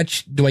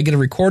 Do I get a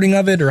recording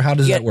of it or how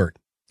does that work?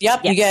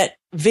 Yep. You get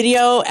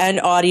video and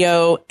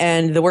audio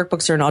and the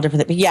workbooks are in all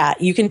different things. But yeah,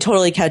 you can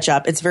totally catch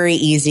up. It's very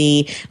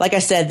easy. Like I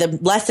said, the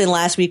lesson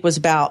last week was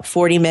about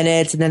 40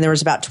 minutes and then there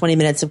was about 20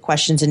 minutes of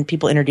questions and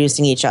people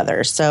introducing each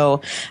other.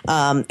 So,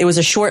 it was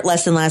a short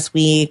lesson last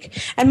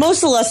week and most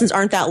of the lessons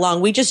aren't that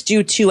long. We just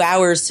do 2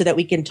 hours so that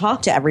we can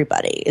talk to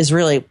everybody is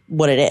really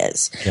what it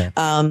is. Yeah.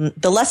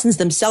 The lessons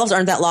themselves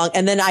aren't that long.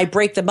 And then I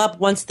break them up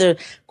once the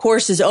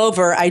course is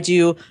over. I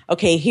do,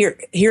 okay,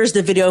 here's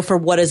the video for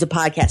what is a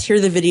podcast.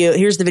 Here's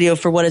the video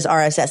for what is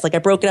RSS. Like I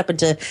broke it up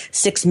into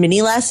 6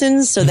 mini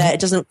lessons so that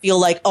it doesn't feel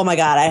like, oh my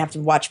God, I have to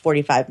watch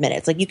 45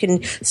 minutes. Like you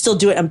can still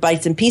do it in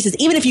bites and pieces,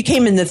 even if you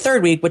came in the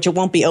third week, which it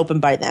won't be open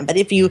by then. But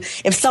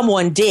if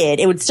someone did,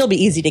 it would still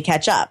be easy to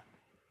catch up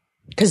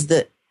because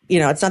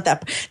it's not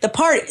that the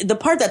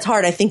part that's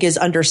hard, I think, is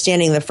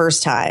understanding the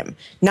first time,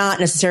 not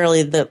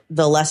necessarily the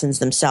lessons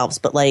themselves,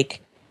 but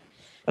like,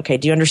 okay,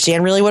 do you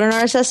understand really what an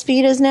RSS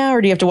feed is now?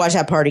 Or do you have to watch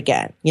that part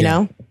again? You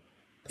know?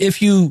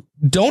 If you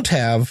don't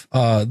have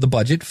the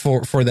budget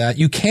for that,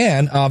 you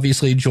can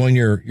obviously join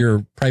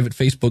your private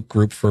Facebook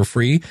group for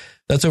free.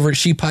 That's over at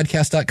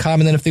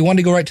shepodcast.com. And then if they want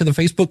to go right to the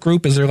Facebook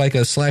group, is there like a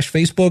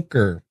 /Facebook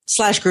or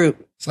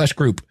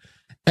 /group?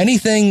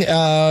 Anything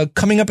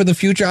coming up in the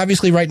future?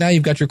 Obviously, right now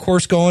you've got your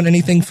course going.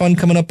 Anything fun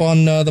coming up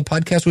on the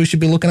podcast we should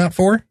be looking out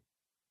for?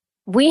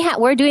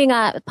 We're doing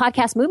a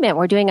podcast movement.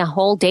 We're doing a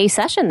whole day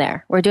session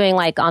there. We're doing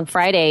like on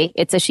Friday,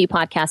 it's a She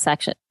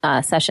Podcast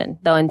session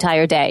the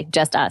entire day,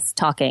 just us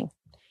talking.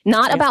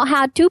 Not about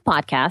how to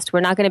podcast.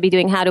 We're not going to be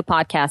doing how to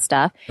podcast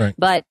stuff,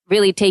 but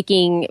really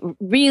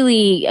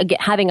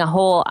having a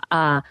whole,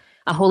 a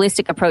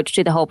holistic approach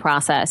to the whole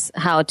process,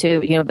 how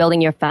to,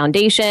 building your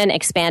foundation,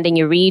 expanding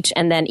your reach,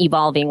 and then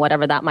evolving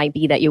whatever that might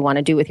be that you want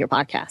to do with your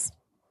podcast.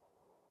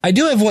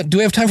 Do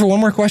we have time for one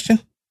more question?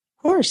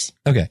 Of course.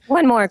 Okay.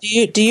 One more.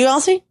 Do you,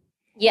 Elsie?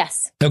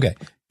 Yes. Okay.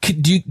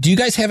 Do you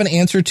guys have an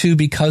answer to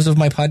because of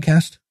my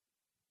podcast?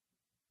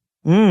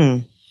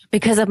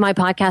 Because of my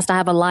podcast, I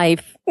have a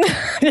life.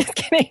 Just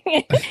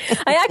kidding.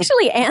 I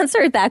actually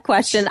answered that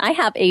question. I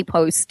have a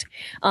post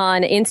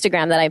on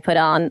Instagram that I put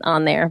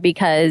on there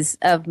because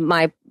of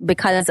I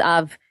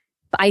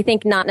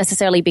think not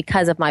necessarily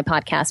because of my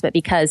podcast, but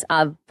because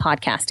of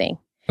podcasting.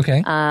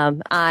 Okay.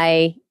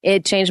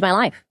 It changed my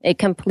life. It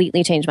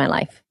completely changed my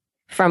life.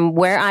 From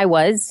where I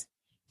was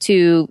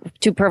to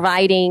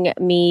providing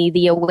me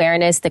the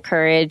awareness, the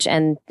courage,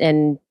 and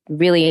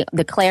really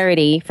the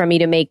clarity for me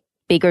to make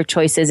bigger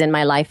choices in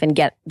my life and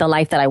get the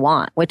life that I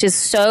want, which is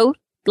so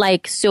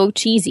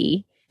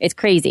cheesy. It's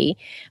crazy.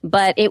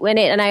 But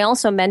and I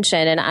also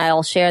mentioned, and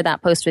I'll share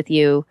that post with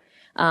you.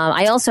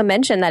 I also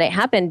mentioned that it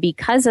happened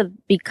because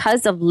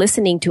of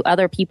listening to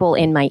other people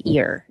in my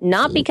ear,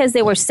 not because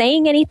they were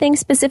saying anything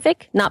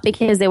specific, not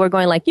because they were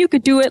going like, you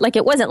could do it. Like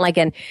it wasn't like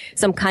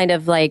some kind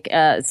of like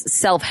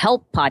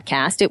self-help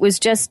podcast. It was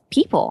just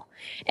people.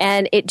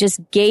 And it just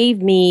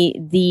gave me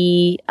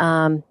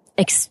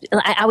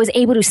I was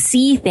able to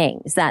see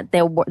things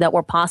that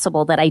were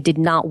possible that I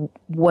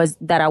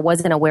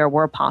wasn't aware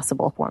were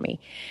possible for me.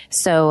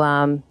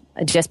 So,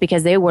 just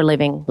because they were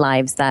living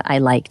lives that I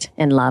liked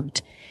and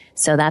loved.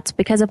 So that's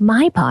because of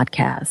my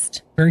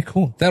podcast. Very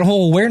cool. That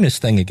whole awareness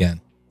thing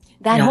again.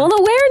 That whole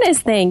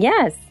awareness thing.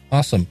 Yes.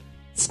 Awesome.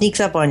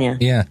 Sneaks up on you.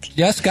 Yeah.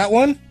 Jess, got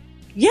one?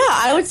 Yeah,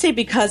 I would say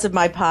because of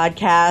my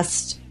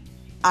podcast,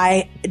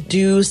 I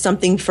do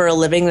something for a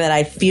living that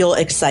I feel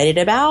excited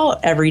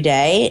about every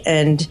day.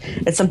 And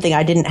it's something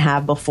I didn't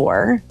have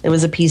before. It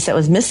was a piece that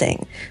was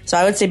missing. So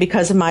I would say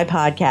because of my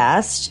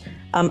podcast,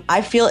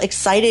 I feel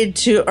excited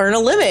to earn a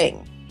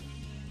living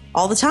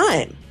all the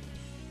time.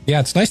 Yeah,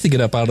 it's nice to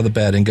get up out of the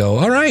bed and go,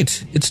 all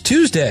right, it's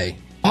Tuesday.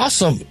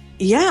 Awesome.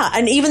 Yeah,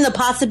 and even the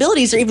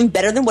possibilities are even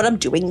better than what I'm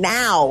doing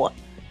now,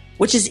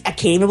 which is, I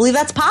can't even believe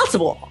that's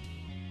possible.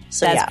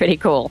 So that's pretty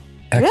cool.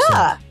 Excellent.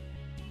 Yeah.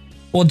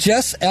 Well,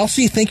 Jess,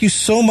 Elsie, thank you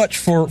so much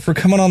for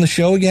coming on the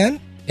show again.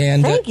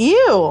 And thank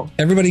you.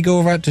 Everybody go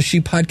over to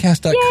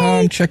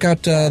shepodcast.com. Check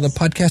out the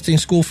Podcasting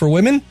School for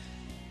Women.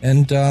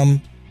 And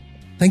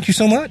thank you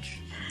so much.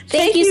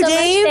 Thank you so much,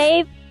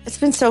 Dave. It's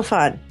been so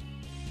fun.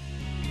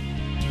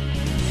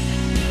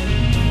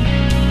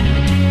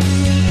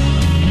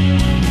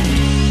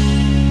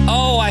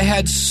 Oh, I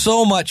had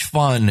so much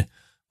fun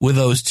with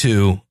those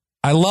two.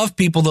 I love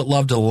people that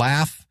love to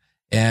laugh,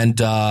 and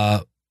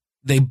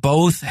they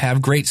both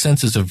have great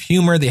senses of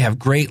humor. They have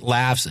great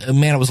laughs.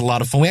 Man, it was a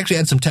lot of fun. We actually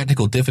had some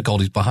technical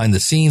difficulties behind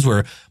the scenes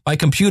where my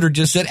computer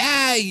just said,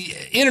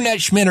 internet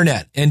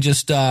schminternet, and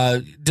just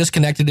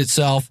disconnected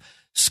itself.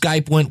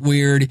 Skype went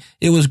weird.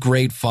 It was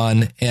great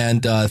fun.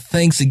 And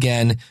thanks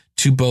again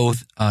to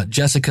both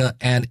Jessica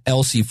and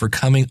Elsie for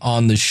coming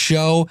on the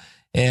show.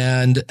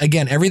 And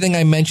again, everything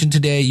I mentioned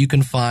today, you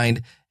can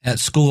find at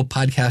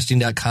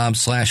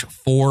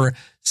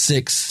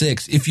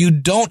schoolofpodcasting.com/466. If you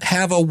don't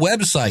have a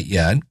website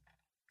yet,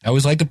 I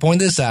always like to point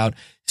this out.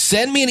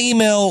 Send me an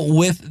email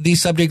with the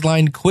subject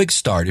line Quick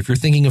Start if you're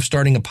thinking of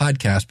starting a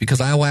podcast,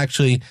 because I will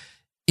actually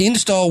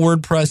install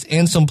WordPress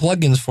and some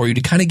plugins for you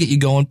to kind of get you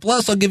going.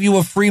 Plus, I'll give you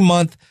a free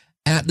month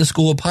at the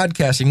School of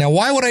Podcasting. Now,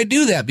 why would I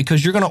do that?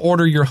 Because you're going to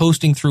order your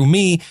hosting through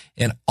me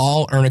and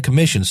I'll earn a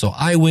commission. So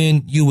I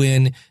win, you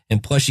win,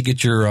 and plus you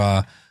get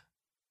your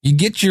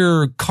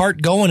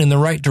cart going in the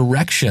right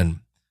direction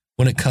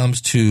when it comes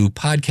to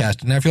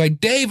podcasting. Now, if you're like,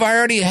 Dave, I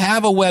already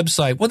have a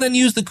website, well, then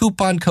use the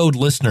coupon code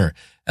LISTENER,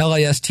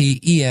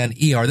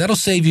 LISTENER. That'll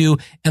save you.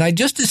 And I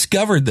just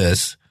discovered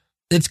this.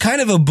 It's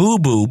kind of a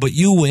boo-boo, but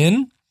you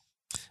win.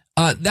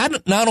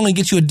 That not only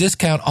gets you a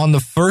discount on the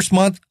first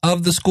month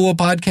of the School of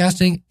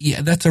Podcasting,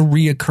 that's a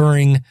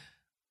reoccurring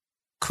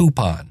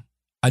coupon.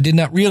 I did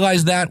not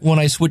realize that when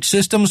I switched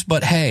systems,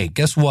 but hey,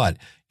 guess what?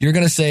 You're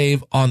going to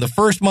save on the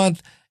first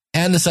month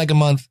and the second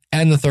month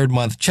and the third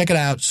month. Check it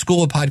out,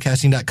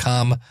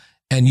 schoolofpodcasting.com,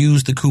 and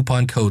use the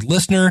coupon code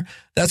LISTENER.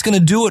 That's going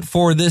to do it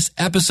for this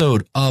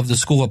episode of the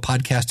School of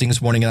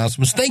Podcasting's Morning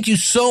Announcements. Thank you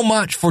so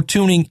much for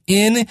tuning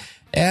in,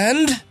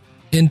 and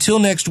until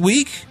next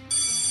week,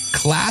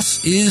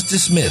 class is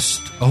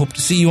dismissed. I hope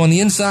to see you on the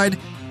inside.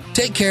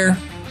 Take care,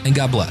 and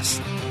God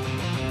bless.